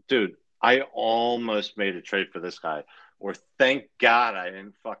like, dude, I almost made a trade for this guy, or thank God I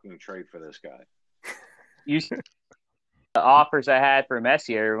didn't fucking trade for this guy. You see the offers I had for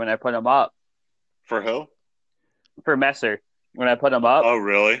Messier when I put him up. For who? For Messer when I put him up. Oh,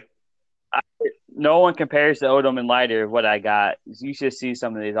 really? No one compares to Odom and Leiter what I got. You should see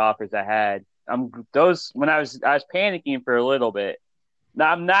some of these offers I had. When I was panicking for a little bit.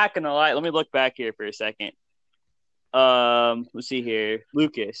 Now I'm not gonna lie. Let me look back here for a second. Let's see here.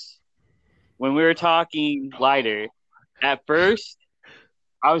 Lucas. When we were talking Leiter, at first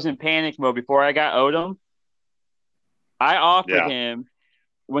I was in panic mode before I got Odom. I offered him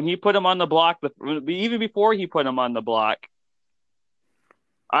when he put him on the block, even before he put him on the block,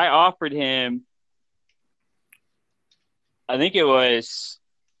 I offered him, I think it was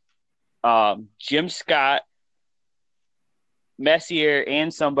Jim Scott, Messier,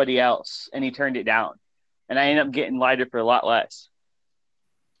 and somebody else, and he turned it down. And I ended up getting Leiter for a lot less.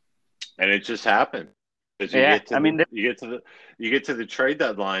 And it just happened. You get to the trade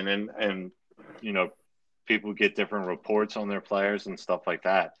deadline, and you know, people get different reports on their players and stuff like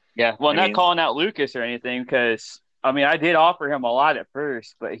that. Yeah, well, not calling out Lucas or anything because I did offer him a lot at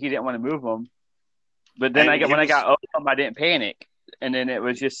first, but he didn't want to move him. But then when I got Odom, I didn't panic, and then it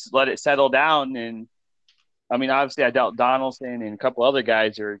was just let it settle down. And obviously, I dealt Donaldson and a couple other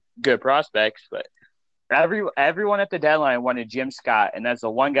guys who are good prospects, but everyone at the deadline wanted Jim Scott, and that's the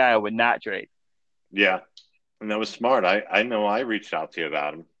one guy I would not trade. Yeah, and that was smart. I know I reached out to you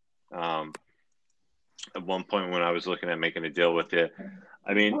about him at one point when I was looking at making a deal with you.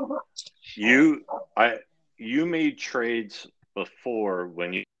 I mean, you made trades before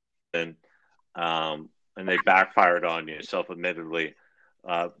when you and they backfired on you, self-admittedly.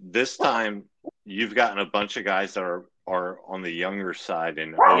 This time, you've gotten a bunch of guys that are on the younger side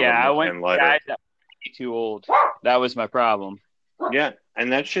and I went to guys that were too old. That was my problem. Yeah,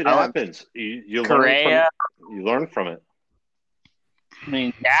 and that shit happens. You learn from it.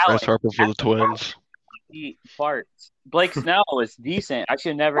 Bryce Harper for the Twins. Farts. Blake Snell was decent. I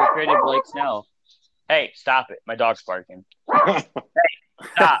should never have traded Blake Snell. Hey, stop it. My dog's barking. Hey,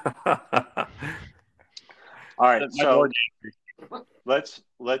 stop. All right, so let's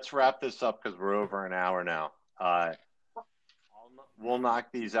wrap this up because we're over an hour now. We'll knock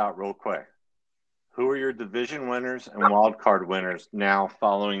these out real quick. Who are your division winners and wild card winners now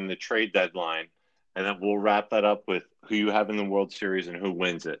following the trade deadline? And then we'll wrap that up with who you have in the World Series and who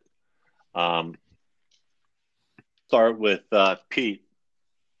wins it. Start with Pete.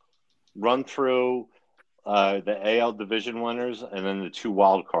 Run through the AL division winners and then the 2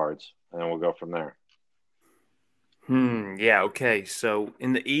 wild cards, and then we'll go from there. Yeah, okay. So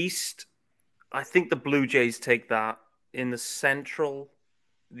in the East, I think the Blue Jays take that. In the Central,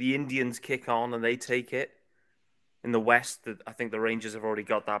 the Indians kick on and they take it. In the West, I think the Rangers have already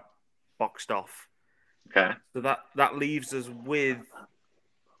got that boxed off. Okay. So that leaves us with,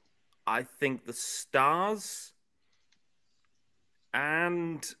 I think, the Stars,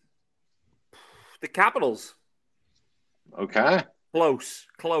 and the Capitals. Okay. Close,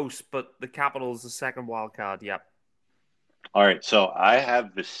 but the Capitals the second wild card. Yep. All right. So I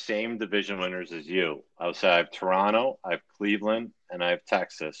have the same division winners as you. I would say I have Toronto, I have Cleveland, and I have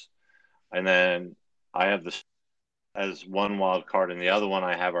Texas. And then I have this as one wild card, and the other one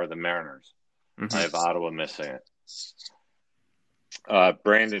I have are the Mariners. Mm-hmm. I have Ottawa missing it.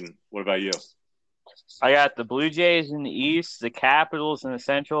 Brandon, what about you? I got the Blue Jays in the East, the Capitals in the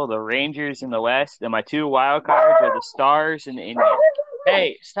Central, the Rangers in the West, and my 2 wild cards are the Stars and the Indians.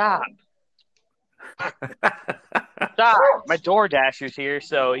 Hey, stop. Stop. My door dasher's here,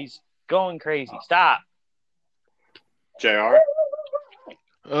 so he's going crazy. Stop. JR?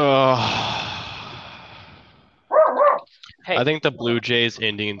 Hey. I think the Blue Jays,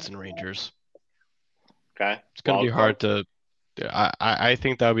 Indians, and Rangers. Okay. It's going to be hard Wild to. I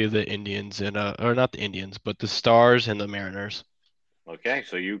think that would be the Indians or not the Indians, but the Stars and the Mariners. card. Okay,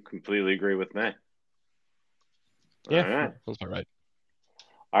 so you completely agree with me. Yeah, All right. that's about right.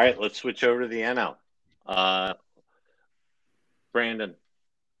 All right, let's switch over to the NL. Brandon.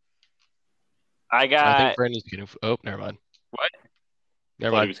 I I think got. Brandon's getting. Oh, never mind. What?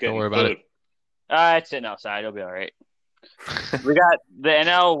 Never Thought he mind. was Don't getting worry about food. It's sitting outside. It'll be all right. We got the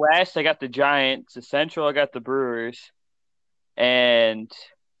NL West. I got the Giants. The Central, I got the Brewers. And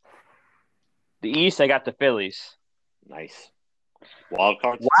the East, I got the Phillies. Nice. Wild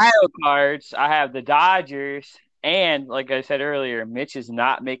cards? Wild cards, I have the Dodgers. And like I said earlier, Mitch is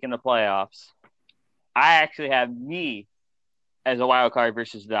not making the playoffs. I actually have me as a wild card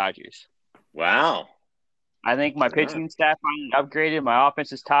versus the Dodgers. Wow. I think my pitching staff finally upgraded. My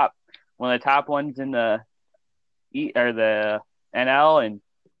offense is one of the top ones in the NL, and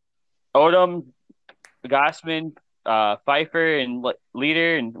Odom, Gossman, Pfeiffer, and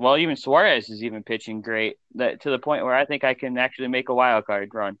Leader, and even Suarez is even pitching great. To the point where I think I can actually make a wild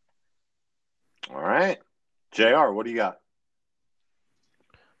card run. All right. JR, what do you got?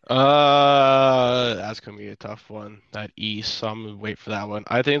 That's gonna be a tough one. That East, so I'm gonna wait for that one.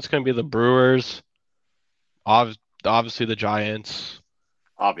 I think it's gonna be the Brewers. Obviously the Giants.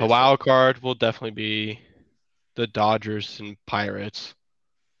 Obviously. The wild card will definitely be the Dodgers and Pirates.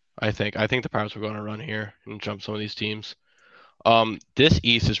 I think the Pirates will go on a run here and jump some of these teams. This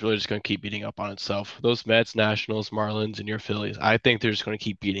East is really just going to keep beating up on itself. Those Mets, Nationals, Marlins, and your Phillies, I think they're just going to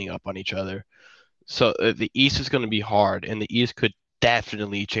keep beating up on each other. So the East is going to be hard, and the East could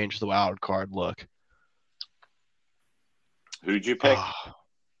definitely change the wild card look. Who'd you pick?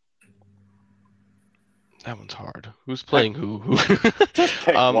 That one's hard. Who's playing who? Just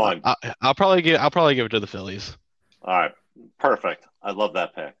pick one. I'll probably give it to the Phillies. All right. Perfect. I love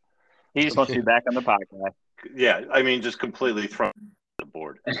that pick. He just wants to be back on the podcast. Yeah, I mean, just completely thrown the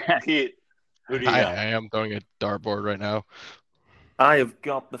board. Pete, who do you got? I am throwing a dartboard right now. I have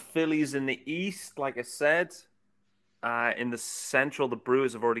got the Phillies in the East, like I said. In the Central, the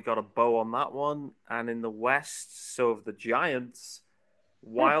Brewers have already got a bow on that one. And in the West, so have the Giants.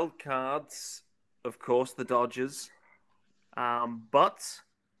 Wild cards, of course, the Dodgers. But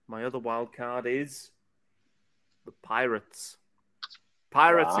my other wild card is the Pirates.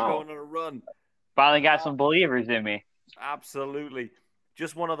 Pirates are going on a run. Finally got some believers in me. Absolutely.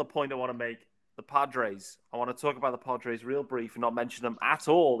 Just one other point I want to make. The Padres. I want to talk about the Padres real brief and not mention them at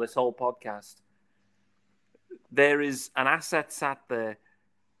all this whole podcast. There is an asset sat there.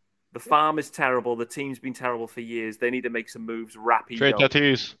 The farm is terrible. The team's been terrible for years. They need to make some moves. Trade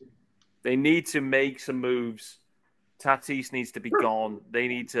Tatis. They need to make some moves. Tatis needs to be gone. They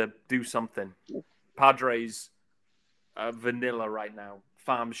need to do something. Padres are vanilla right now.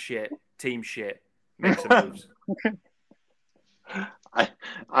 Farm shit. Team shit. Make some moves.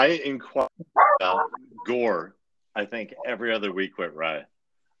 I inquire about Gore, I think, every other week with Ray.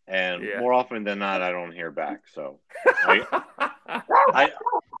 And more often than not, I don't hear back. So I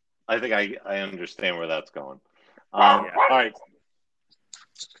think I understand where that's going. All right.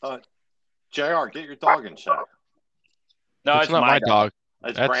 JR, get your dog in check. No, it's not my dog.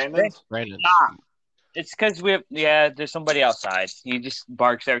 That's Brandon's? Brandon. Stop. It's because there's somebody outside. He just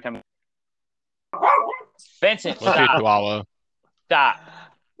barks every time. Vincent, What's your Chihuahua? Stop.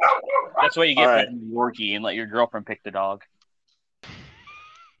 That's what you get All from the Yorkie, and let your girlfriend pick the dog.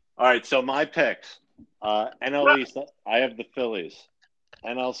 All right, so my picks. NL East, I have the Phillies.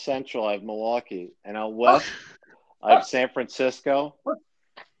 NL Central, I have Milwaukee. NL West, I have San Francisco.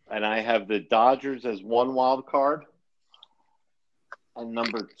 And I have the Dodgers as one wild card. And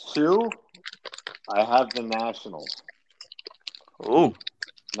number 2, I have the Nationals. Oh.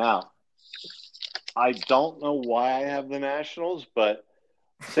 Now, I don't know why I have the Nationals, but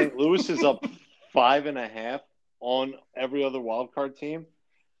St. Louis is up 5.5 on every other wild card team.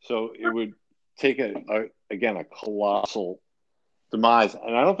 So it would take again a colossal demise,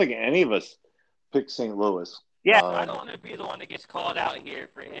 and I don't think any of us picked St. Louis. Yeah, I don't want to be the one that gets called out here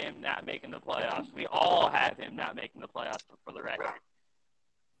for him not making the playoffs. We all have him not making the playoffs for the record.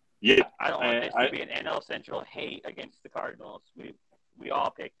 Yeah, I don't want this to be an NL Central hate against the Cardinals. We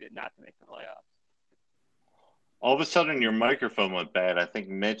all picked it not to make the playoffs. All of a sudden, your microphone went bad. I think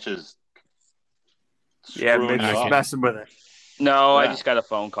Mitch is. Yeah, Mitch is messing with it. No, I just got a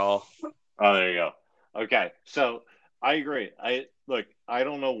phone call. Oh, there you go. Okay, so I agree. I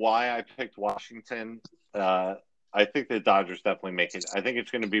don't know why I picked Washington. I think the Dodgers definitely make it. I think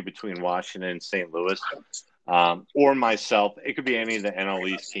it's going to be between Washington and St. Louis, or myself. It could be any of the NL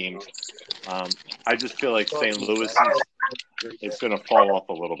East teams. I just feel like St. Louis is going to fall off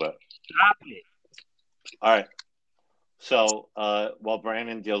a little bit. Stop it. All right. So while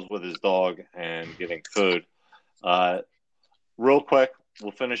Brandon deals with his dog and getting food, real quick,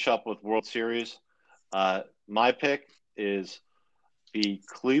 we'll finish up with World Series. My pick is the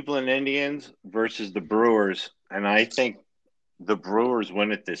Cleveland Indians versus the Brewers, and I think the Brewers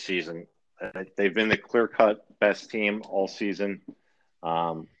win it this season. They've been the clear-cut best team all season.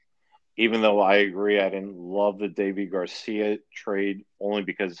 Even though I agree I didn't love the Davy Garcia trade only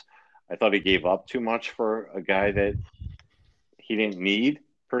because I thought he gave up too much for a guy that he didn't need,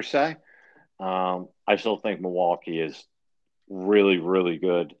 per se. I still think Milwaukee is really, really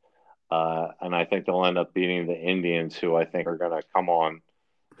good. And I think they'll end up beating the Indians, who I think are going to come on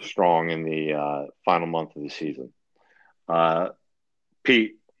strong in the final month of the season.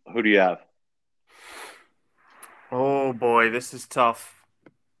 Pete, who do you have? Oh, boy, this is tough.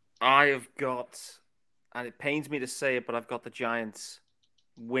 I have got, and it pains me to say it, but I've got the Giants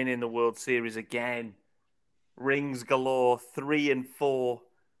winning the World Series again. Rings galore, 3 and 4.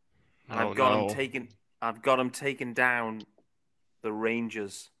 And I've got them taking down the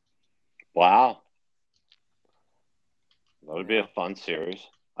Rangers. Wow. That would be a fun series.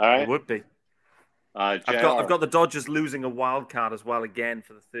 All right. It would be. I've got the Dodgers losing a wild card as well again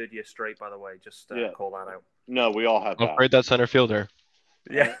for the third year straight, by the way. Just call that out. No, we all have that. Don't trade that center fielder.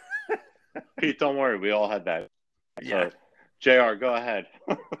 Yeah. Pete, don't worry. We all had that. Yeah. So, JR, go ahead.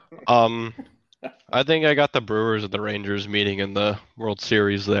 I think I got the Brewers and the Rangers meeting in the World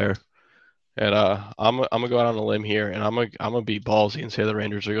Series there. And I'm gonna go out on a limb here, and I'm gonna be ballsy and say the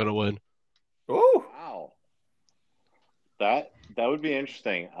Rangers are gonna win. Oh, wow! That would be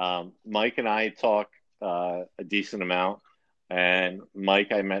interesting. Mike and I talk a decent amount, and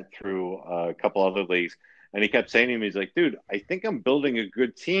Mike I met through a couple other leagues, and he kept saying to me, he's like, "Dude, I think I'm building a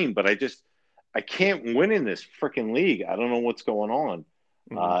good team, but I can't win in this freaking league. I don't know what's going on."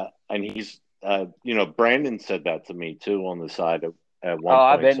 Mm-hmm. And he's, Brandon said that to me too on the side at one point.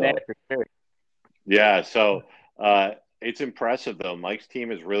 I've been there for sure. Yeah, so it's impressive though. Mike's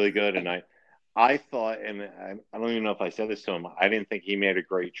team is really good, and I thought, and I don't even know if I said this to him, I didn't think he made a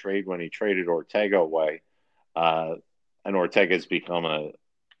great trade when he traded Ortega away, and Ortega's become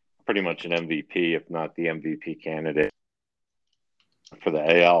pretty much an MVP, if not the MVP candidate for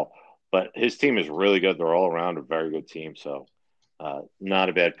the AL. But his team is really good. They're all around a very good team, so not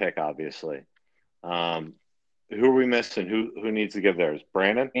a bad pick, obviously. Who are we missing? Who needs to give theirs?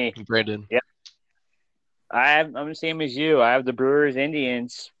 Brandon? Me. Brandon. Yeah. I'm the same as you. I have the Brewers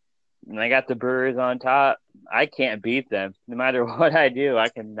Indians, and I got the Brewers on top. I can't beat them. No matter what I do, I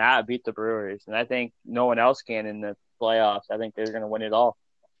cannot beat the Brewers. And I think no one else can in the playoffs. I think they're going to win it all.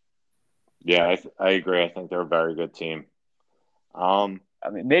 Yeah, I agree. I think they're a very good team.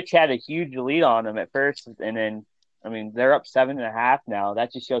 Mitch had a huge lead on them at first, and then, they're up 7.5 now.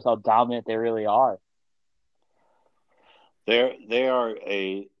 That just shows how dominant they really are. They are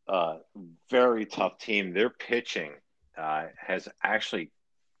a very tough team. Their pitching has actually,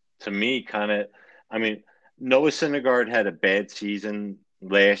 to me, Noah Syndergaard had a bad season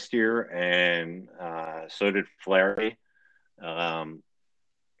last year, and so did Flaherty.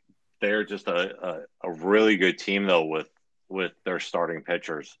 They're just a really good team, though, with their starting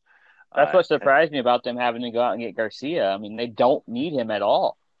pitchers. That's what surprised me about them having to go out and get Garcia. They don't need him at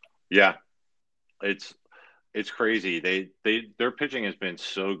all. Yeah, it's crazy. Their pitching has been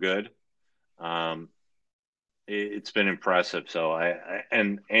so good. It's been impressive. So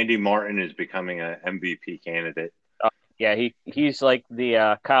and Andy Martin is becoming an MVP candidate. Yeah, he's like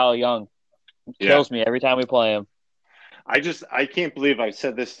the Kyle Young. He kills me every time we play him. I can't believe I've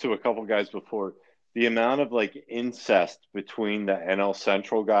said this to a couple guys before. The amount of incest between the NL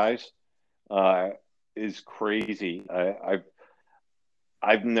Central guys is crazy.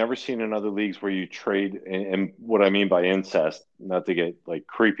 I've never seen in other leagues where you trade, and what I mean by incest, not to get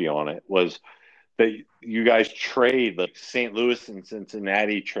creepy on it, was that you guys trade, like St. Louis and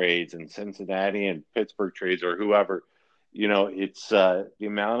Cincinnati trades and Cincinnati and Pittsburgh trades or whoever, it's the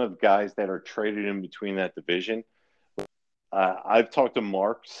amount of guys that are traded in between that division. I've talked to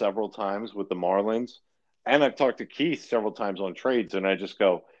Mark several times with the Marlins, and I've talked to Keith several times on trades, and I just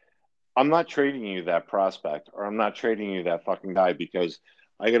go, I'm not trading you that prospect, or I'm not trading you that fucking guy because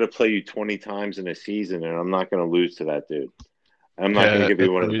I got to play you 20 times in a season, and I'm not going to lose to that dude. I'm not going to give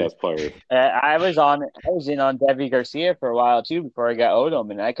you one of the best players. I was in on Deivi Garcia for a while too before I got Odom,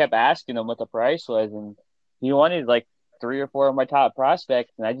 and I kept asking him what the price was, and he wanted like 3 or 4 of my top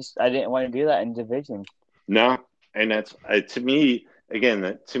prospects, and I didn't want to do that in division. No, and that's to me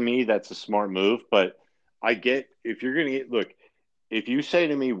again. To me, that's a smart move. But I get if you're going to get if you say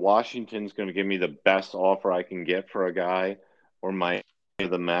to me Washington's going to give me the best offer I can get for a guy, or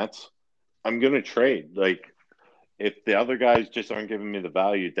the Mets, I'm going to trade. Like if the other guys just aren't giving me the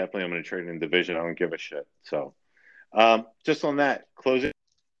value, definitely I'm going to trade in division. I don't give a shit. So just on that, close it,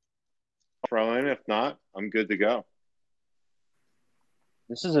 throw in. If not, I'm good to go.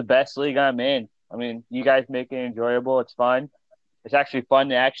 This is the best league I'm in. I mean, you guys make it enjoyable. It's fun. It's actually fun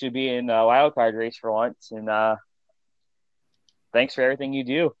to actually be in a wild card race for once. And thanks for everything you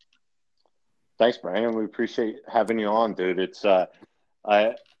do. Thanks, Brian. We appreciate having you on, dude. It's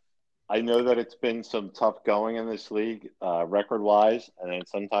I know that it's been some tough going in this league, record-wise, and then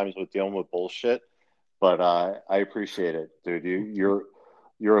sometimes with dealing with bullshit. But I appreciate it, dude.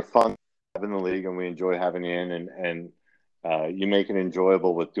 You're a fun in the league, and we enjoy having you in, and you make it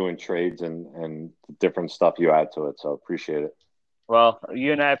enjoyable with doing trades and different stuff you add to it. So appreciate it. Well,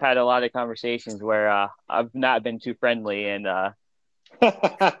 you and I have had a lot of conversations where I've not been too friendly, and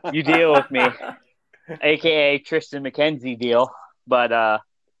you deal with me, a.k.a. Tristan McKenzie deal. But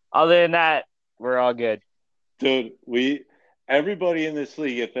other than that, we're all good. Dude, everybody in this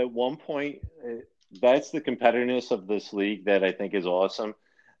league, if at one point, that's the competitiveness of this league that I think is awesome.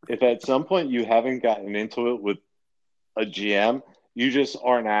 If at some point you haven't gotten into it with a GM, you just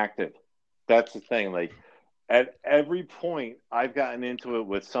aren't active. That's the thing. Like at every point I've gotten into it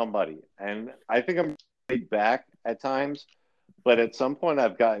with somebody, and I think I'm back at times, but at some point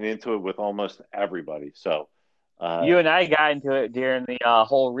I've gotten into it with almost everybody. So you and I got into it during the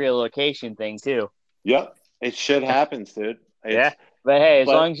whole relocation thing too. Yep. Shit happens, dude. Yeah. But hey, as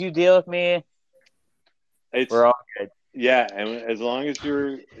long as you deal with me, we're all good. Yeah, and as long as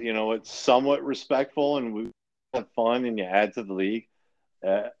you're, it's somewhat respectful and we have fun and you add to the league,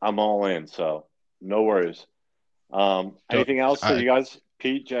 I'm all in. So no worries. Anything else that you guys,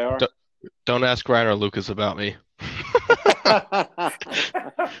 Pete, JR? Don't ask Ryan or Lucas about me.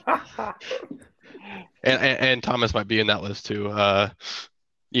 and Thomas might be in that list too.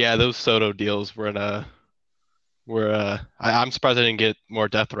 Yeah, those Soto deals were I'm surprised I didn't get more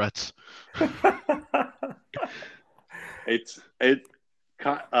death threats.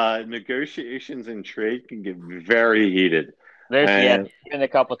 Negotiations and trade can get very heated. There's been a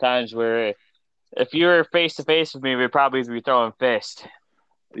couple times where if you were face to face with me, we'd probably be throwing fists.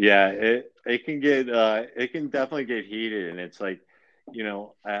 Yeah, it can definitely get heated, and it's like,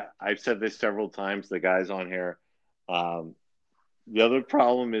 I've said this several times. The guys on here, the other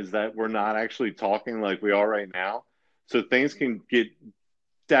problem is that we're not actually talking like we are right now, so things can get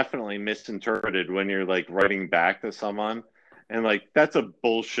definitely misinterpreted when you're like writing back to someone, and like that's a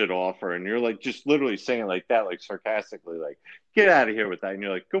bullshit offer, and you're like just literally saying it like that, like sarcastically, like get out of here with that, and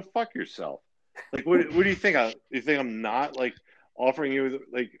you're like go fuck yourself. Like what do you think? You think I'm not like offering you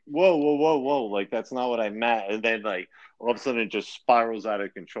like whoa, like that's not what I meant, and then like all of a sudden it just spirals out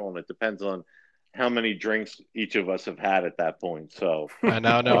of control, and it depends on how many drinks each of us have had at that point. So I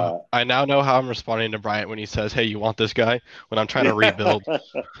now know how I'm responding to Bryant when he says, "Hey, you want this guy?" When I'm trying to rebuild.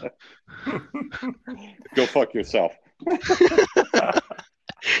 Go fuck yourself.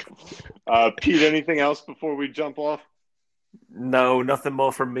 Pete, anything else before we jump off? No, nothing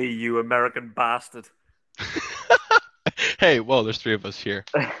more from me, you American bastard. Hey, well, there's 3 of us here.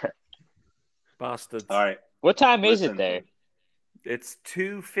 Bastards. All right. What time is it there? It's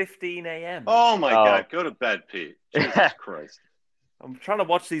 2:15 a.m. Oh, my God. Go to bed, Pete. Jesus Christ. I'm trying to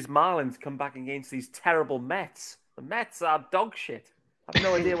watch these Marlins come back against these terrible Mets. The Mets are dog shit. I have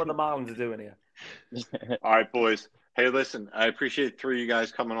no idea what the Marlins are doing here. All right, boys. Hey, listen, I appreciate 3 of you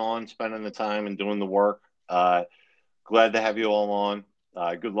guys coming on, spending the time and doing the work. Glad to have you all on.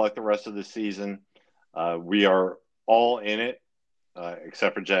 Good luck the rest of the season. We are all in it,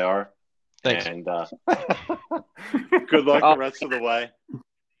 except for JR. Thanks. And good luck the rest of the way.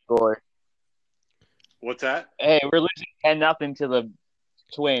 Boy. What's that? Hey, we're losing 10-0 to the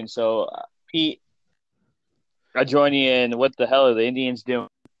Twins. So, Pete, I join you in. What the hell are the Indians doing?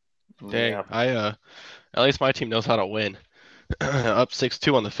 Dang, Yeah. at least my team knows how to win. Up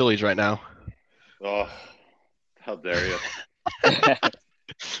 6-2 on the Phillies right now. Oh, how dare you!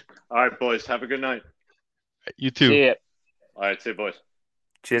 All right, boys. Have a good night. You too. See ya. All right, see you, boys.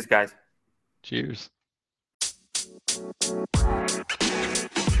 Cheers, guys. Cheers.